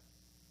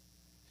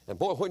 And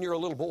boy, when you're a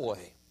little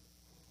boy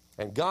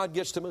and God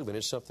gets to moving,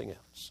 it's something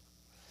else.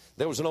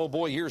 There was an old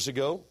boy years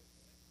ago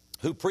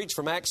who preached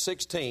from Acts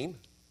 16,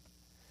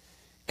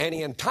 and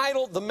he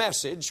entitled the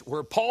message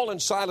where Paul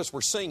and Silas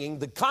were singing,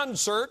 The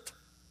Concert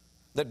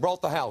That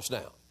Brought the House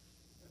Down.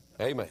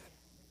 Amen.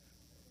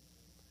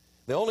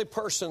 The only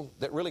person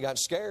that really got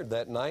scared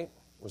that night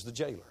was the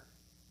jailer.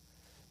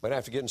 But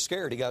after getting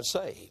scared, he got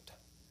saved.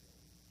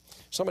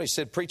 Somebody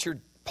said,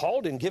 preacher,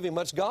 Paul didn't give him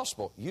much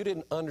gospel. You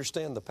didn't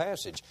understand the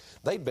passage.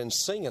 They'd been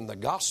singing the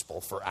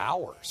gospel for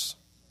hours.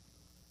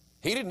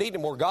 He didn't need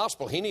any more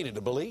gospel. He needed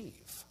to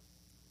believe.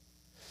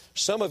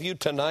 Some of you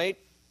tonight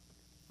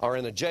are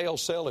in a jail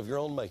cell of your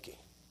own making.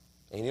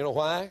 And you know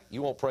why?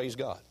 You won't praise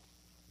God.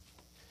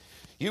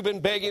 You've been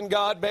begging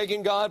God,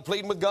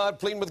 pleading with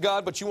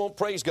God, but you won't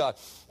praise God.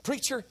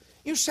 Preacher,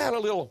 you sound a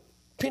little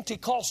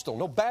Pentecostal,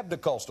 no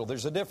Baptist-costal.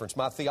 There's a difference.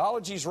 My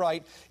theology's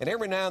right, and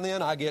every now and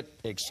then I get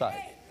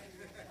excited.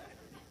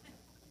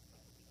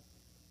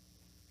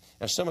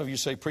 Now, some of you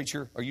say,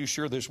 preacher, are you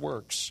sure this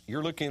works?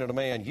 You're looking at a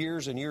man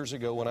years and years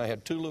ago when I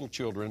had 2 little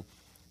children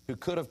who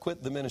could have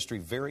quit the ministry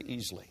very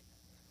easily.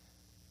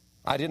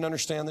 I didn't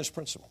understand this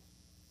principle.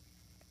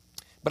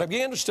 But I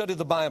began to study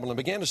the Bible and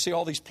began to see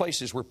all these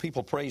places where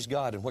people praised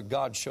God and where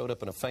God showed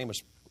up in a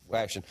famous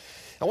fashion.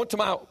 I went to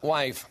my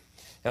wife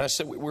and I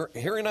said, we're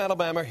here in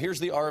Alabama. Here's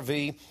the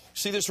RV.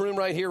 See this room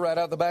right here, right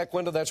out the back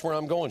window? That's where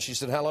I'm going. She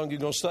said, how long are you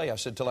going to stay? I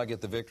said, till I get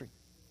the victory.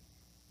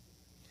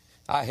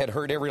 I had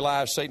heard every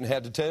lie Satan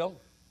had to tell.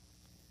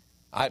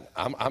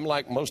 I'm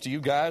like most of you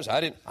guys.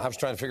 I was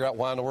trying to figure out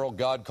why in the world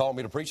God called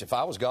me to preach. If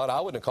I was God, I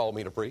wouldn't have called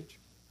me to preach.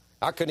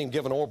 I couldn't even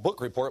give an old book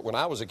report when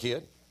I was a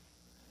kid.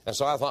 And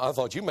so I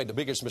thought you made the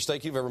biggest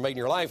mistake you've ever made in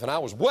your life, and I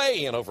was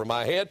way in over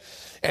my head.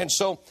 And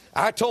so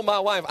I told my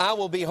wife, I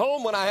will be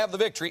home when I have the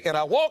victory. And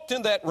I walked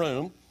in that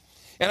room,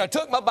 and I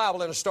took my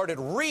Bible and I started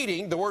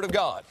reading the Word of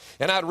God.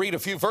 And I'd read a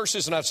few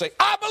verses, and I'd say,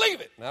 I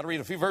believe it. And I'd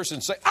read a few verses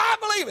and say, I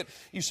believe it.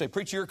 You say,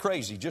 preacher, you're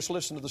crazy. Just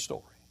listen to the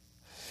story.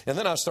 And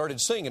then I started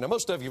singing. Now,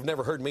 most of you have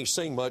never heard me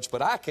sing much,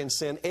 but I can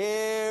send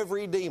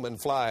every demon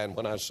flying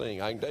when I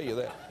sing. I can tell you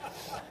that.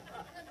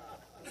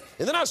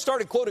 And then I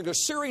started quoting a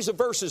series of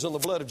verses on the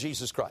blood of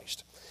Jesus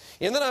Christ.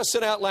 And then I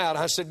said out loud,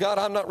 I said, God,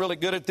 I'm not really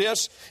good at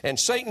this. And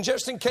Satan,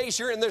 just in case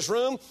you're in this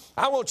room,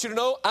 I want you to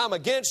know I'm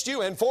against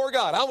you and for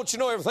God. I want you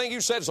to know everything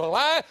you said is a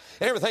lie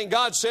and everything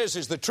God says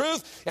is the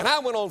truth. And I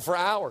went on for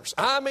hours.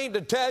 I mean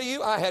to tell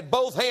you, I had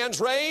both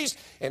hands raised.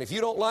 And if you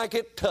don't like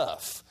it,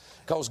 tough.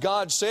 Because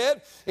God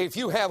said, if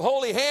you have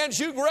holy hands,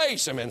 you can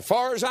raise them. And as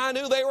far as I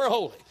knew, they were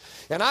holy.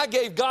 And I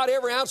gave God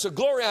every ounce of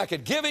glory I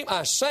could give Him.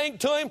 I sang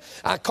to Him.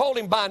 I called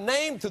Him by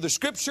name through the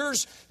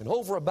Scriptures. And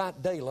over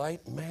about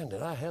daylight, man,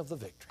 did I have the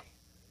victory.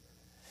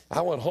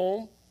 I went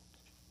home,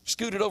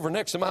 scooted over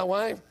next to my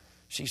wife.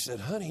 She said,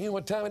 honey, you know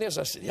what time it is?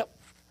 I said, yep.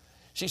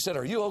 She said,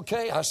 are you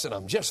okay? I said,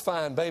 I'm just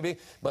fine, baby.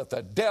 But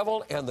the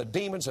devil and the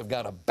demons have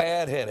got a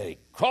bad headache.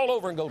 Crawl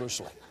over and go to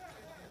sleep.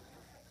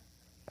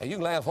 Now, you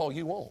can laugh all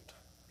you want.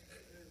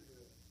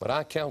 But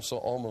I counsel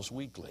almost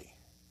weekly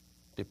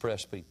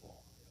depressed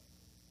people.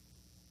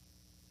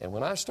 And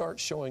when I start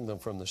showing them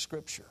from the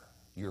Scripture,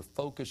 you're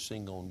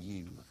focusing on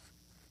you.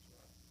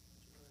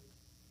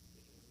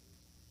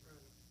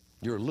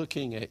 You're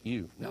looking at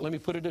you. Now, let me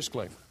put a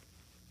disclaimer.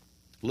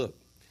 Look,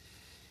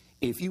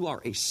 if you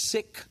are a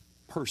sick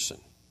person,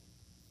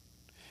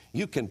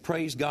 you can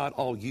praise God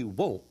all you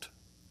want.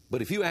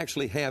 But if you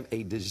actually have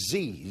a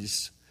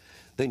disease,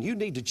 then you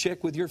need to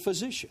check with your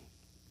physician.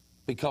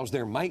 Because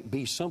there might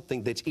be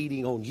something that's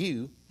eating on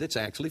you that's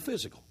actually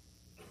physical.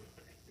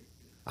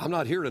 I'm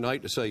not here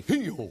tonight to say,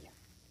 heal.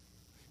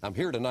 I'm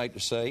here tonight to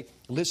say,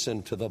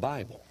 listen to the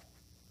Bible.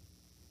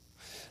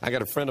 I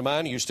got a friend of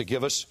mine who used to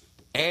give us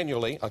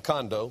annually a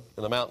condo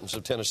in the mountains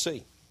of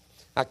Tennessee.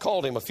 I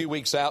called him a few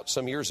weeks out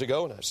some years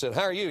ago, and I said,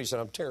 how are you? He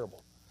said, I'm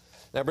terrible.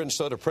 I've been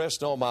so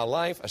depressed all my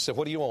life. I said,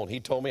 what do you want? He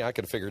told me. I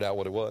could have figured out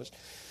what it was.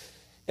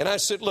 And I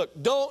said, look,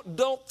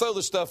 don't throw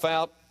the stuff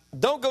out.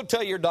 Don't go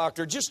tell your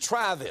doctor. Just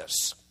try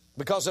this.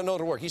 Because I know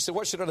it'll work. He said,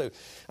 what should I do?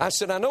 I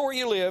said, I know where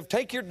you live.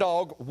 Take your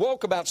dog,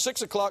 walk about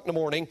 6 o'clock in the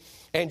morning,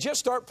 and just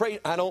start praying.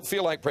 I don't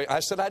feel like praying. I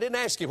said, I didn't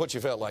ask you what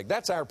you felt like.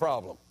 That's our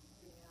problem.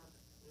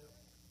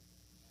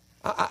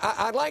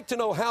 I'd like to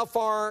know how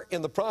far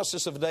in the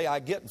process of a day I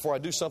get before I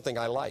do something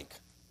I like.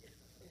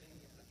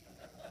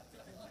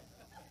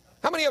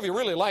 How many of you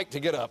really like to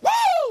get up?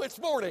 Woo! It's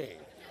morning.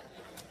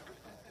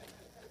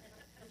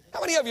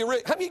 How many of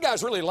you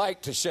guys really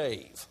like to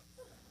shave?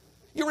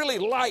 You really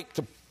like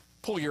to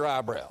pull your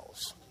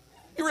eyebrows.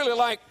 You really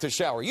like to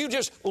shower. You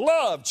just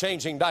love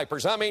changing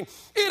diapers. I mean,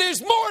 it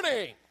is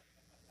morning.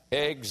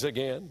 Eggs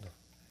again.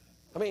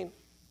 I mean,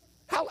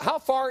 how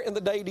far in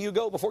the day do you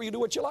go before you do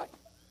what you like?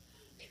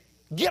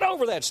 Get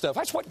over that stuff.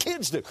 That's what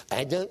kids do.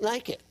 I don't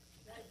like it.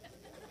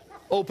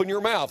 Open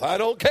your mouth. I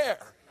don't care.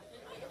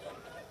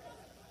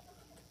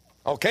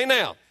 Okay,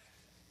 now,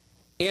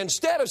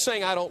 instead of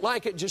saying I don't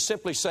like it, just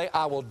simply say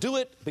I will do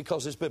it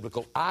because it's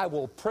biblical. I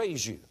will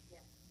praise you.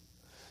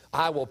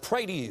 I will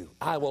pray to you.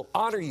 I will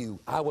honor you.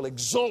 I will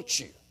exalt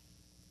you.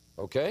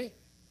 Okay?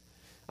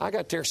 I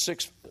got there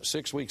six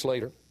weeks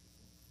later,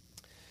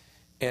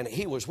 and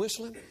he was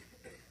whistling.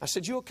 I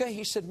said, you okay?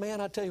 He said,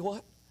 man, I tell you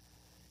what.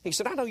 He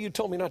said, I know you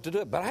told me not to do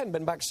it, but I hadn't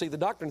been back to see the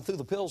doctor and threw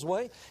the pills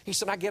away. He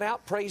said, I get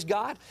out, praise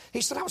God.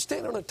 He said, I was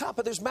standing on the top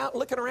of this mountain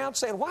looking around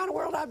saying, why in the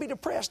world I'd be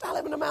depressed? I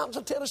live in the mountains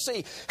of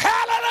Tennessee.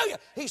 Hallelujah!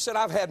 He said,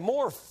 I've had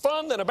more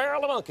fun than a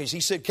barrel of monkeys. He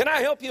said, can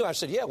I help you? I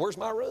said, yeah, where's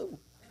my room?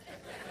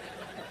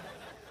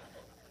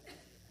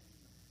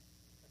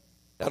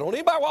 Now, don't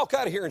anybody walk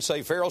out of here and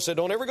say, Farrell said,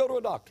 don't ever go to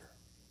a doctor.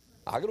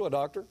 I go to a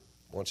doctor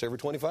once every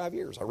 25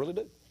 years. I really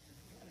do.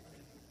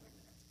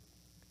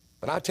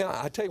 But I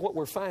tell you what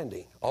we're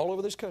finding all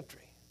over this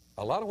country.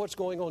 A lot of what's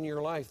going on in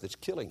your life that's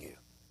killing you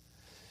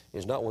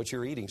is not what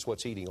you're eating, it's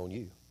what's eating on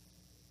you.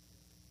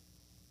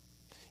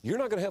 You're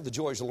not going to have the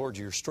joys of the Lord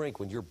your strength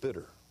when you're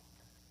bitter.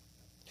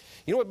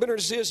 You know what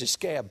bitterness is? It's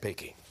scab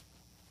picking.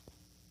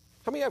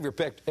 How many of you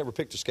ever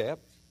picked a scab?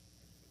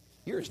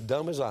 You're as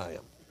dumb as I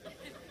am.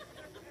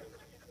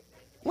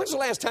 When's the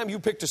last time you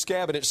picked a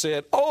scab and it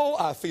said, oh,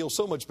 I feel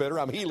so much better,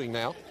 I'm healing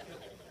now?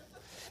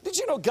 Did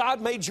you know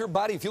God made your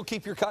body, if you'll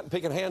keep your cotton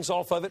picking hands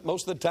off of it,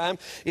 most of the time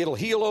it'll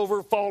heal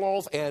over, fall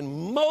off,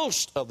 and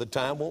most of the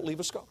time won't leave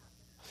a scar.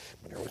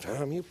 But every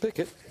time you pick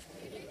it.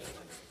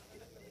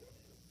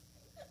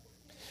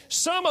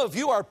 Some of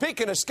you are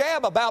picking a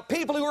scab about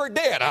people who are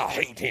dead. I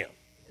hate him.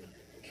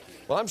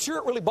 Well, I'm sure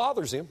it really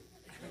bothers him.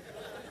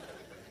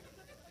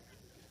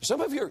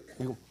 Some of you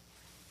are,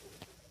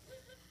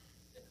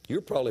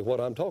 you're probably what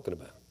I'm talking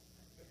about.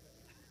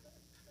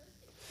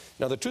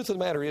 Now, the truth of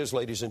the matter is,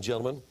 ladies and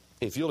gentlemen,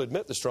 if you'll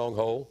admit the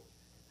stronghold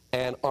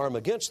and arm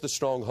against the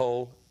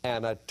stronghold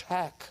and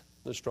attack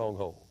the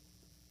stronghold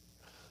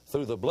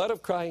through the blood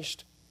of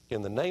Christ,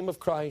 in the name of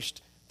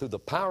Christ, through the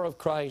power of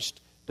Christ,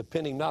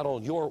 depending not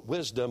on your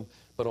wisdom,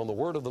 but on the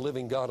Word of the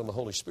living God and the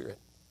Holy Spirit,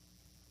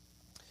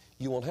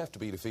 you won't have to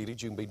be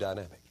defeated. You can be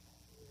dynamic.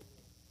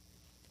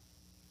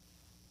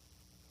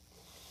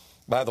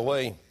 By the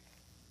way,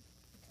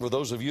 for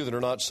those of you that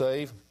are not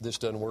saved, this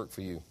doesn't work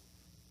for you.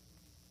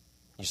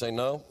 You say,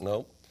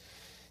 no.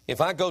 If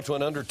I go to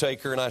an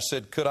undertaker and I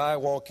said, could I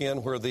walk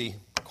in where the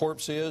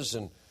corpse is?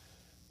 And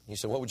he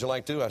said, what would you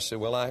like to do? I said,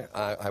 well,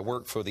 I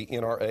work for the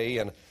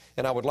NRA,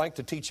 and I would like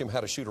to teach him how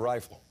to shoot a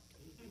rifle.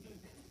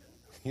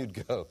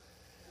 You'd go,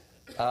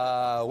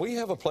 we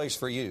have a place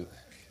for you.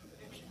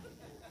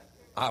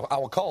 I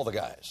will call the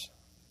guys.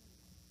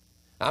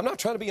 I'm not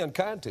trying to be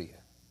unkind to you.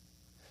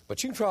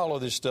 But you can try all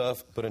of this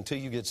stuff, but until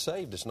you get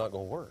saved, it's not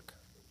going to work.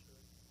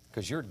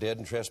 Because you're dead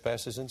in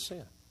trespasses and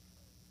sin.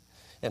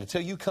 And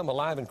until you come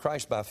alive in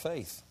Christ by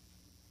faith,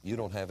 you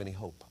don't have any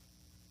hope.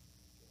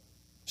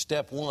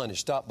 Step one is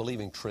stop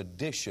believing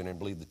tradition and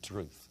believe the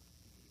truth.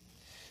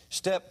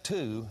 Step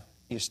two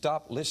is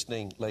stop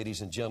listening,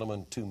 ladies and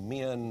gentlemen, to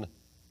men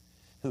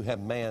who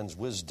have man's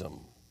wisdom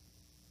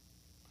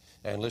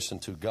and listen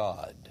to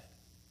God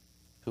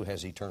who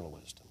has eternal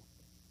wisdom.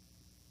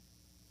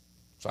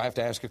 So I have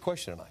to ask a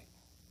question tonight.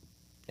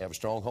 You have a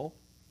stronghold?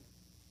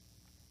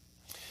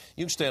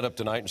 You can stand up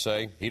tonight and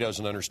say, he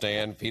doesn't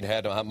understand. If he'd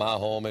had my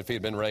home, if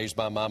he'd been raised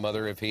by my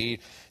mother, if he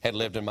had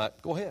lived in my...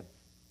 Go ahead.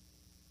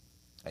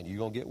 And you're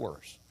going to get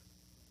worse.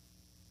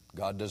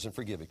 God doesn't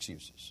forgive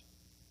excuses.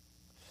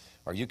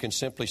 Or you can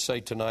simply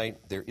say tonight,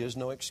 there is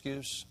no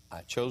excuse.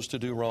 I chose to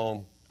do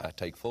wrong. I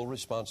take full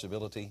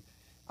responsibility.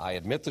 I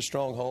admit the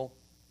stronghold.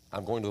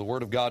 I'm going to the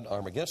Word of God,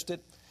 arm against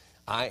it.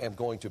 I am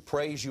going to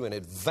praise you in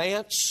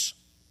advance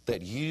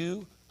that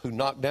you who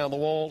knocked down the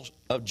walls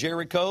of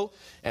Jericho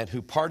and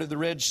who parted the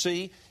Red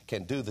Sea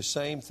can do the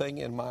same thing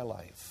in my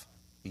life.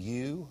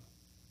 You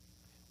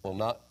will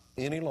not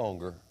any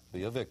longer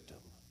be a victim.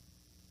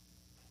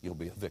 You'll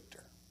be a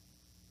victor.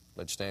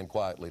 Let's stand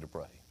quietly to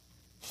pray.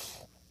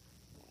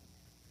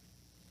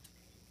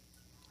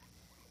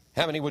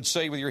 How many would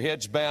say with your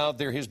heads bowed,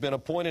 there has been a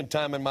point in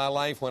time in my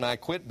life when I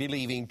quit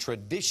believing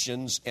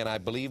traditions and I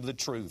believe the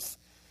truth.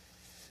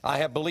 I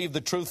have believed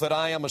the truth that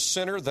I am a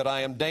sinner, that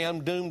I am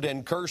damned, doomed,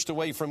 and cursed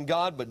away from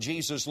God, but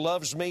Jesus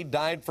loves me,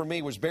 died for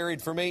me, was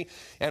buried for me,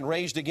 and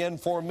raised again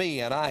for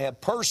me. And I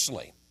have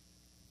personally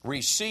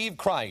received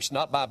Christ,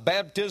 not by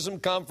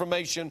baptism,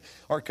 confirmation,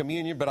 or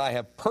communion, but I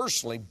have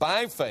personally,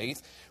 by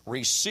faith,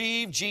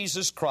 received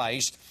Jesus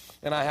Christ,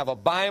 and I have a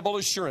Bible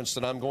assurance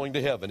that I'm going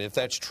to heaven. If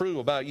that's true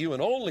about you,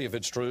 and only if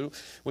it's true,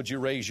 would you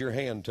raise your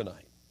hand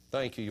tonight?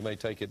 Thank you. You may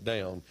take it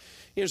down.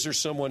 Is there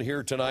someone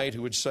here tonight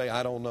who would say,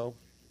 I don't know?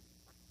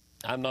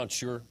 I'm not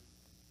sure,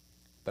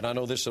 but I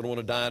know this, I don't want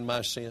to die in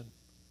my sin.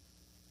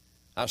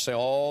 I say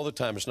all the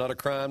time, it's not a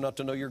crime not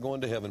to know you're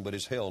going to heaven, but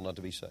it's hell not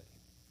to be saved.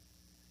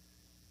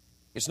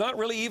 It's not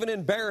really even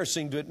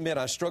embarrassing to admit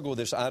I struggle with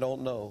this, I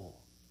don't know.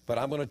 But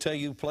I'm going to tell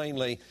you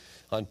plainly,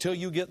 until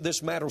you get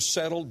this matter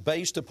settled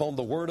based upon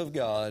the Word of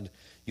God,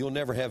 you'll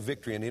never have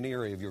victory in any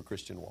area of your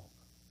Christian walk.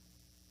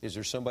 Is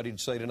there somebody to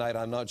say tonight,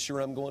 I'm not sure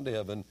I'm going to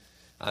heaven,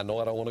 I know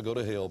I don't want to go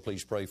to hell.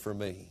 Please pray for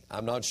me.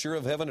 I'm not sure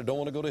of heaven. I don't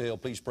want to go to hell.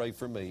 Please pray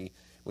for me.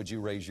 Would you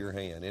raise your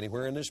hand?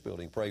 Anywhere in this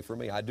building, pray for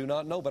me. I do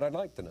not know, but I'd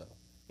like to know.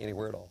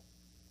 Anywhere at all.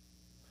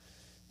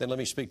 Then let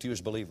me speak to you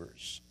as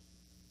believers.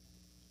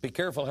 Be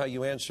careful how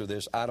you answer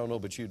this. I don't know,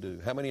 but you do.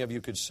 How many of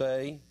you could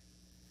say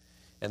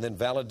and then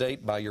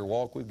validate by your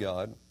walk with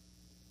God,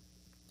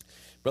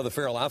 Brother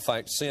Farrell, I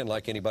fight sin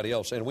like anybody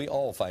else, and we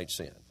all fight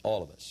sin,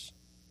 all of us.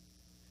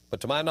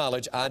 But to my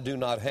knowledge, I do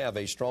not have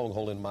a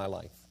stronghold in my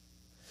life.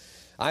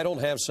 I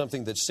don't have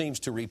something that seems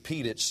to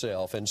repeat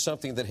itself and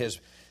something that has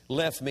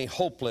left me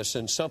hopeless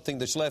and something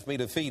that's left me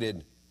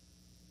defeated.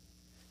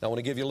 Now, I want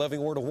to give you a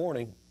loving word of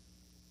warning.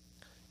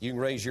 You can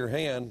raise your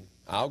hand.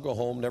 I'll go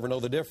home, never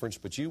know the difference,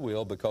 but you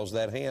will, because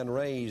that hand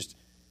raised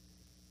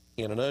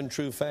in an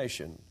untrue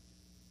fashion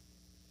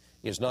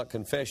is not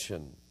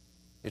confession.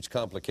 It's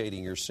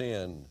complicating your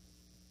sin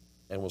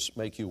and will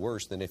make you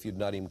worse than if you'd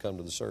not even come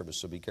to the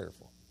service, so be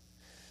careful.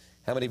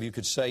 How many of you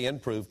could say and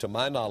prove, to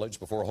my knowledge,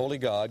 before holy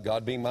God,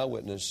 God being my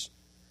witness,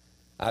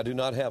 I do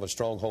not have a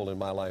stronghold in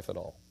my life at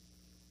all?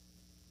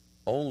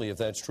 Only if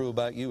that's true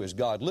about you as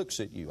God looks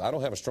at you. I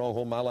don't have a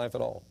stronghold in my life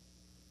at all.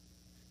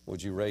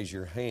 Would you raise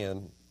your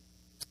hand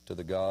to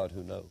the God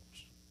who knows?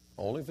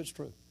 Only if it's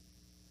true.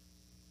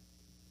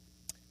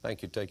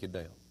 Thank you. Take it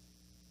down.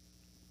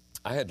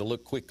 I had to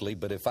look quickly,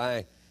 but if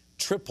I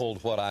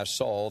tripled what I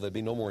saw, there'd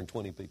be no more than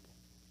 20 people.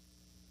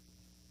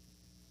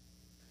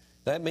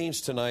 That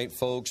means tonight,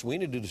 folks, we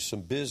need to do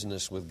some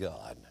business with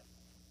God.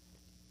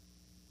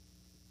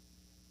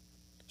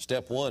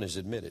 Step one is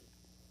admit it.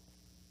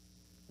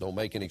 Don't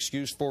make an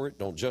excuse for it.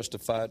 Don't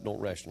justify it. Don't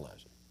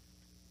rationalize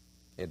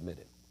it. Admit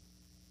it.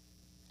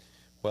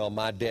 Well,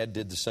 my dad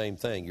did the same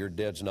thing. Your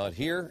dad's not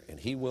here, and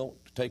he won't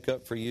take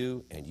up for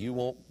you, and you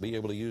won't be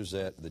able to use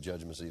that at the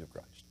judgment seat of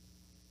Christ.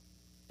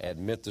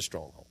 Admit the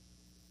stronghold.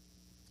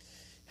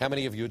 How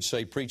many of you would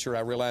say, preacher,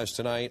 I realize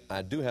tonight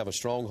I do have a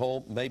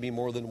stronghold, maybe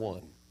more than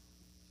one.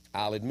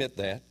 I'll admit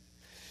that.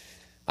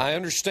 I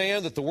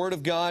understand that the Word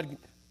of God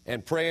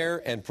and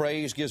prayer and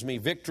praise gives me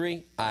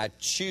victory. I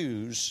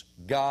choose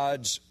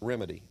God's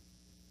remedy.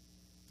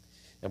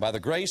 And by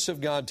the grace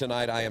of God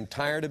tonight, I am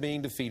tired of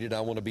being defeated.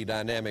 I want to be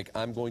dynamic.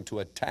 I'm going to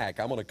attack.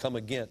 I'm going to come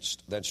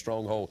against that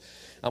stronghold.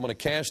 I'm going to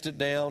cast it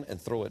down and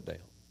throw it down.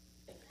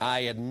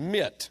 I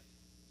admit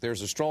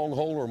there's a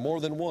stronghold or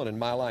more than one in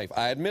my life.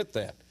 I admit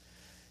that.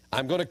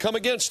 I'm going to come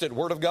against it.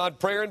 Word of God,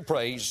 prayer, and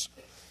praise.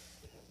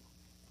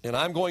 And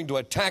I'm going to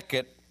attack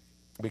it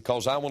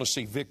because I want to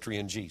see victory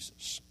in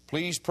Jesus.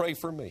 Please pray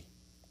for me.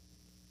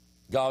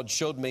 God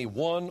showed me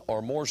one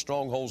or more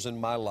strongholds in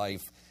my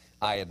life.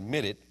 I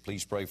admit it.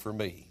 Please pray for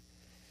me.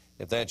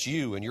 If that's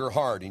you in your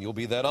heart and you'll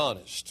be that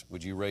honest,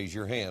 would you raise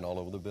your hand all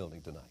over the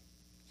building tonight?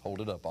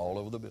 Hold it up all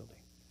over the building.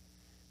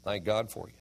 Thank God for you.